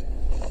out.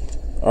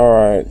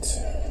 Alright,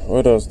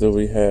 what else do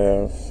we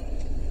have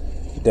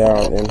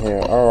down in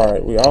here?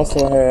 Alright, we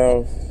also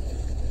have,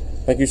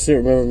 I think you should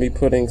remember me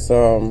putting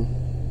some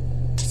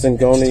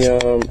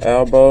Syngonium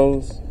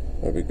albos,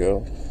 there we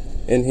go,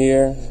 in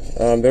here.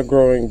 They're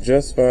growing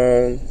just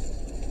fine,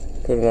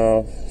 putting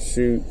off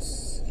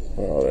shoots,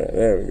 all that.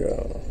 There we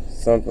go,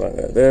 something like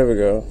that. There we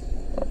go.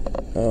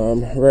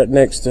 Right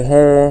next to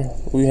her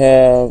we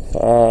have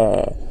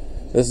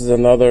this is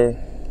another,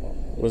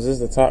 was this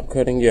the top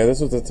cutting? Yeah, this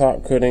was the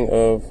top cutting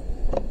of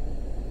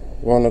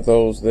one of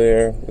those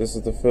there. This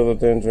is the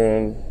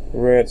Philodendron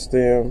red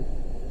stem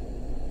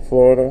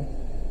Florida.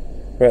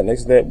 Right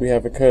next to that we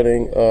have a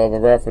cutting of a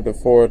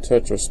Rhaphidophora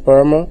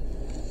tetrasperma,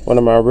 one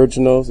of my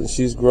originals, and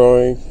she's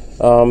growing.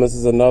 This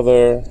is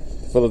another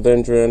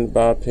Philodendron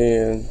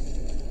bipen,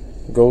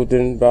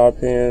 golden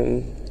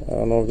bipen. I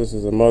don't know if this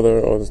is a mother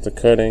or just a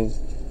cutting.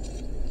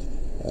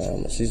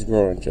 She's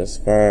growing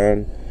just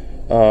fine.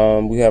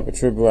 We have a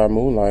Tribui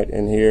Moonlight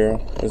in here.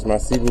 There's my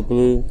Cebu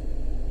Blue.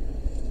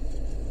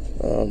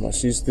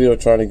 She's still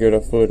trying to get her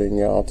footing,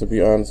 y'all, to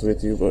be honest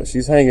with you, but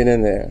she's hanging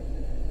in there.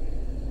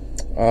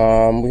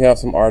 We have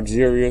some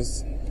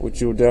Argyrias,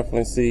 which you'll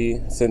definitely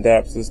see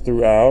Scindapsus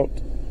throughout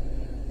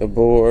the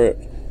board.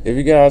 If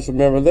you guys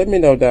remember, let me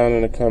know down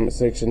in the comment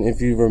section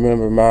if you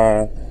remember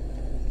my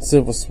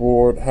Silver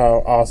Sword,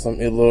 how awesome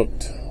it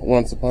looked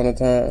once upon a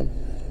time.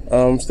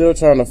 I'm still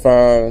trying to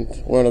find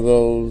one of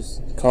those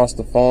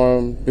Costa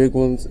Farm big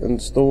ones in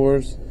the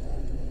stores.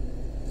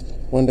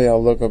 One day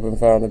I'll look up and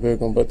find a big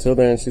one, but till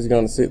then she's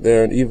gonna sit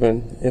there, and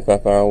even if I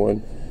find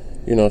one,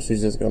 you know, she's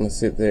just gonna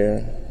sit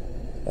there,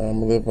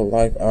 live her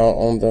life out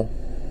on the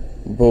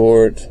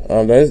board.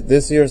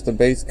 This here is the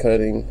base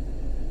cutting.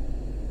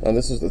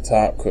 This is the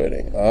top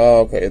cutting.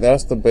 Okay,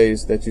 that's the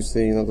base that you've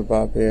seen of the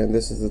bop end.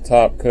 This is the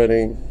top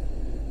cutting,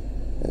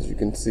 as you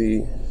can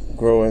see,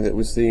 growing that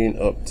we're seeing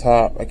up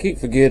top. I keep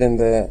forgetting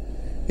that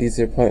these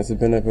here plants have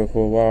been up here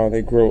for a while.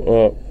 They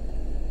grow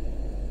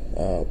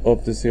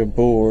up this here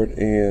board,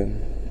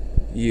 and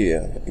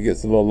yeah, it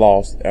gets a little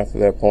lost after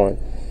that point.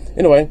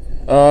 Anyway,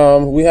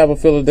 we have a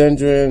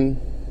philodendron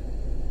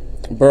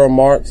burr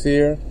marks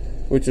here,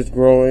 which is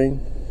growing.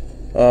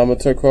 It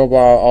took her a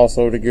while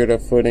also to get her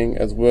footing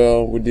as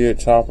well. We did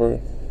chop her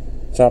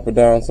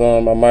down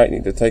some. I might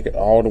need to take it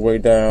all the way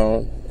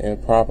down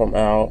and prop them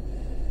out.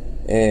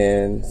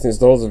 And since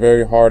those are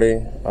very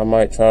hardy, I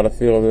might try to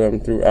fill them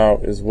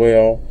throughout as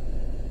well.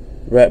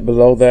 Right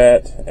below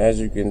that, as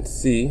you can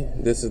see,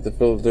 this is the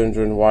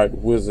philodendron white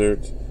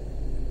wizard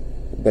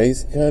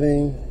base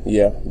cutting.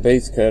 Yeah,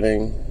 base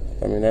cutting.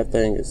 I mean, that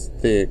thing is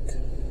thick.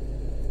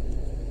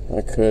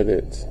 I cut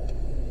it.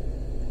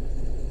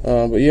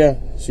 But yeah,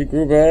 she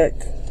grew back.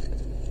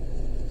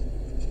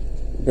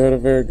 Better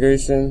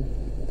variegation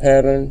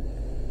pattern.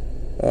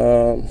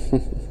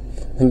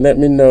 And let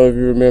me know if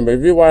you remember.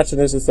 If you're watching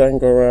this a second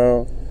go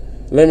around,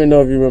 let me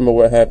know if you remember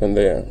what happened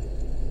there.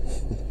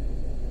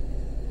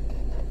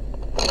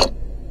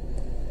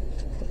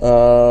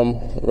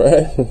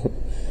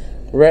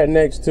 Right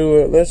next to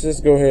it, let's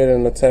just go ahead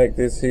and attack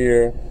this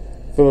here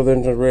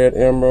philodendron red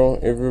emerald.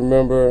 If you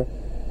remember,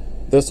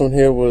 this one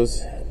here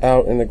was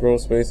out in the grow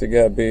space. It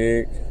got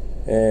big,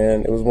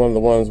 and it was one of the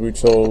ones we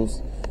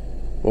chose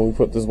when we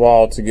put this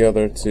wall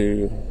together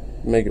to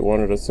make it one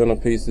of the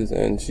centerpieces,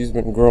 and she's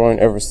been growing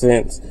ever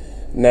since.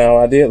 Now,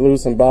 I did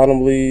lose some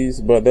bottom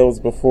leaves, but that was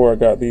before I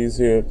got these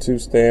here 2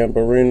 stand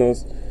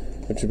Bronners,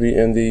 which will be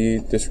in the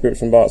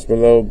description box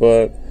below.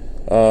 But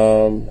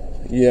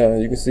yeah,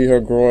 you can see her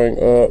growing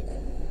up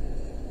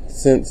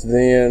since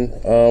then.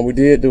 We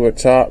did do a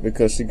chop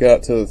because she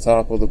got to the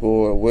top of the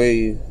board,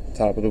 way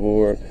top of the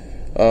board.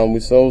 We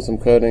sold some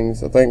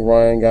cuttings. I think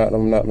Ryan got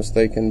them, not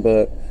mistaken,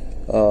 but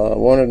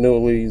one of the new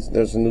leaves,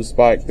 there's a new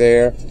spike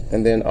there,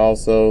 and then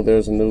also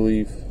there's a new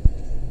leaf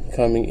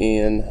coming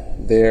in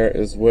there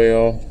as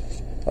well.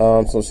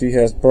 So she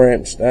has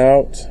branched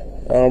out.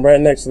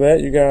 Right next to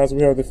that, you guys,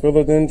 we have the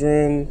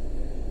philodendron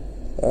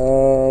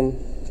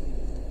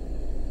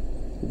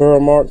burr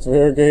marks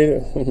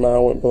variegated.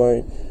 Mine went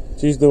blank.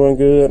 She's doing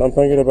good. I'm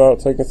thinking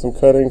about taking some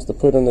cuttings to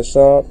put in the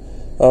shop.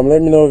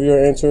 Let me know if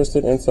you're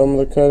interested in some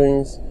of the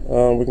cuttings.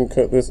 We can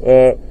cut this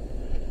up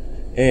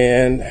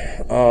and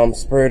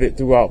spread it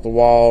throughout the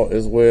wall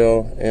as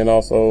well, and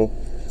also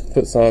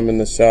put some in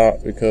the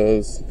shop,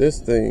 because this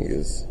thing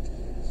is,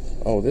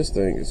 this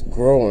thing is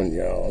growing,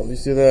 y'all. You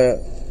see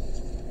that?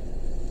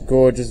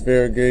 Gorgeous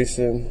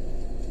variegation.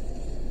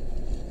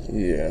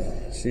 Yeah,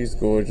 she's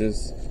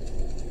gorgeous.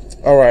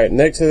 Alright,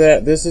 next to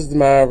that, this is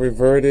my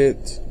reverted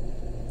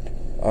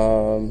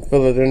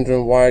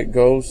philodendron white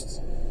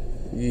ghost.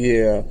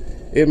 Yeah,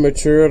 it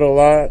matured a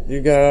lot,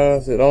 you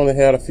guys. It only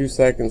had a few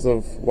seconds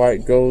of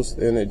white ghost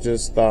and it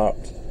just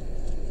stopped.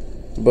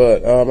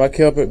 But I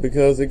kept it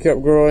because it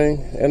kept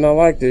growing and I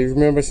liked it.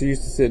 Remember, she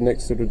used to sit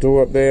next to the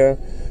door up there.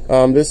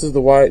 This is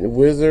the white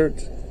wizard.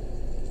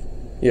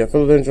 Yeah,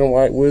 philodendron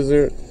white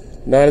wizard.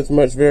 Not as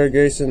much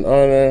variegation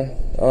on her.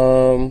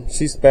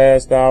 She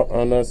spazzed out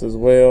on us as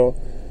well.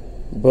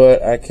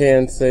 But I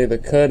can say the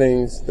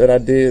cuttings that I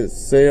did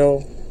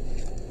sell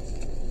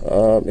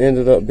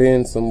ended up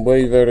being some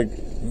way better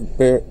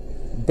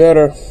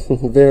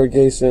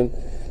variegation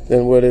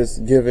than what it's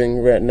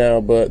giving right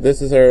now. But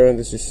this is her and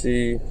this is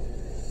she,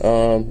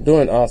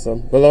 doing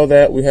awesome. Below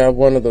that, we have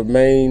one of the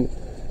main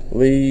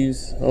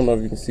leaves. I don't know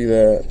if you can see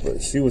that,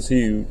 but she was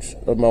huge,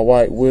 of my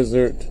white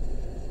wizard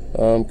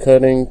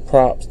cutting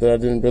props that I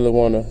didn't really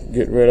want to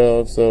get rid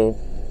of. So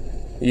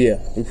yeah,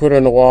 we put her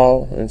in the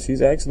wall, and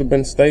she's actually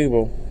been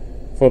stable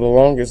for the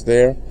longest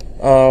there.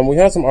 We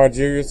have some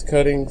Argyris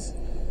cuttings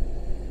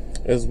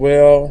as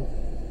well.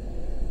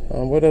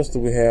 What else do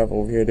we have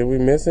over here? Did we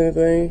miss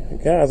anything?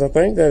 Guys, I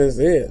think that is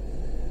it.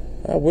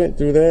 I went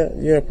through that.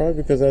 Yeah,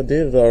 probably because I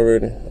did it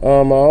already.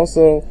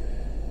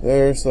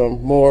 There's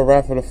some more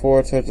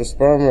Rhaphidophora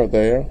tetrasperma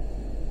there.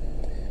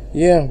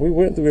 Yeah, we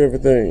went through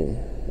everything.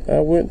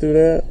 I went through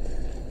that.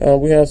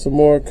 We have some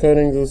more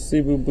cuttings of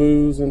Cebu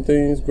blues and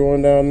things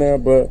growing down there,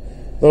 but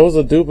those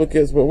are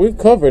duplicates. But we've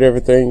covered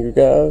everything, you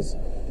guys.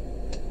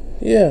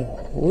 Yeah,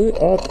 we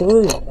are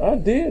through. I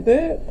did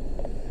that.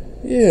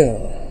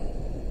 Yeah.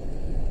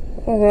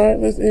 Alright,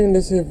 let's end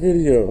this here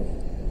video.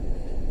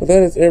 But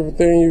that is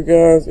everything, you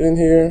guys, in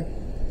here.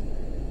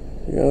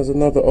 Here's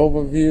another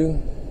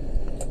overview.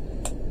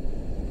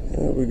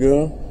 There we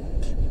go.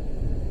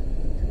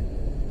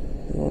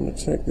 You want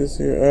to check this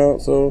here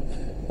out. So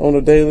on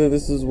the daily,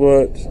 this is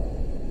what,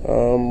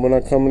 when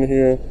I come in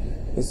here,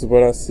 this is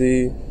what I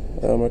see.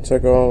 I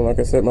check on, like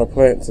I said, my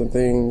plants and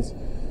things.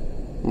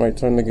 Might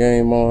turn the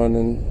game on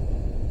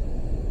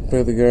and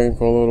play the game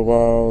for a little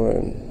while,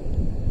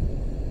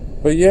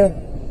 but yeah.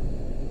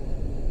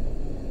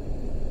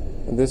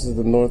 And this is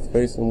the north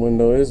facing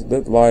window.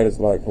 That light is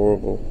like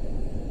horrible.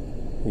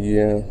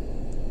 Yeah.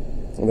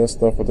 And that's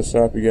stuff for the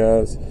shop, you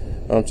guys.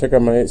 Check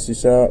out my Etsy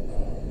shop.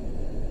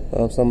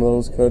 Some of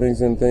those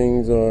cuttings and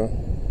things or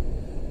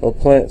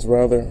plants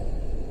rather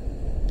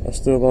are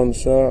still on the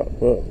shop.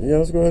 But yeah,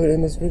 let's go ahead and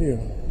end this video.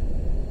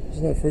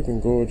 Isn't that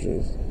freaking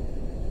gorgeous?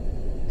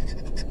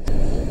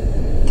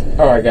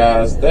 Alright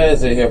guys, that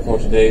is it here for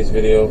today's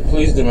video.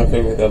 Please do me a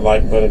favor, hit that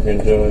like button if you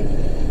enjoyed.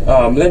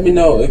 Let me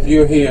know if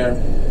you're here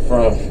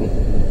from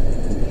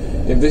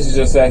if this is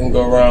your second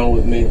go around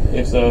with me.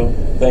 If so,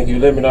 thank you.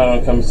 Let me know in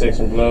the comment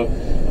section below.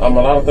 A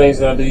lot of things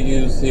that I do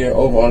use here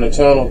over on the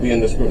channel will be in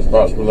the description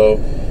box below.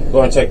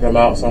 Go and check them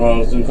out. Some of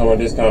those do come with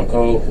a discount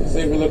code.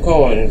 Save a little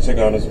coin and check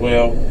out as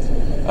well.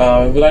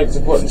 If you'd like to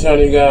support the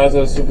channel, you guys,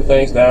 there's super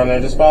things down there.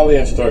 Just follow the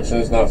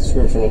instructions, not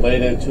subscription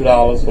related. $2,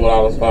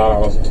 $4,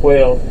 $5,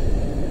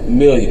 $12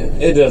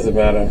 million. It doesn't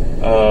matter.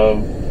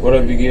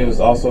 Whatever you give is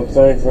also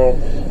thankful.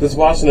 Just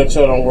watching the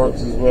channel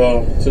works as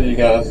well to you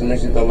guys. And make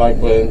sure you hit the like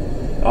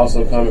button.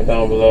 Also comment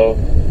down below.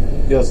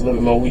 Give us a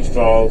little bit more wheat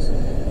straws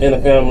in the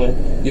family.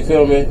 You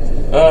feel me?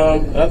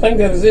 I think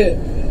that is it.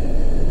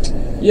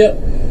 Yep.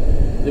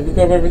 Did we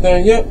cover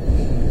everything? Yep.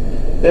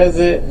 That's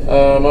it.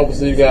 I will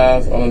see you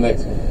guys on the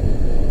next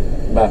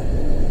one. Bye.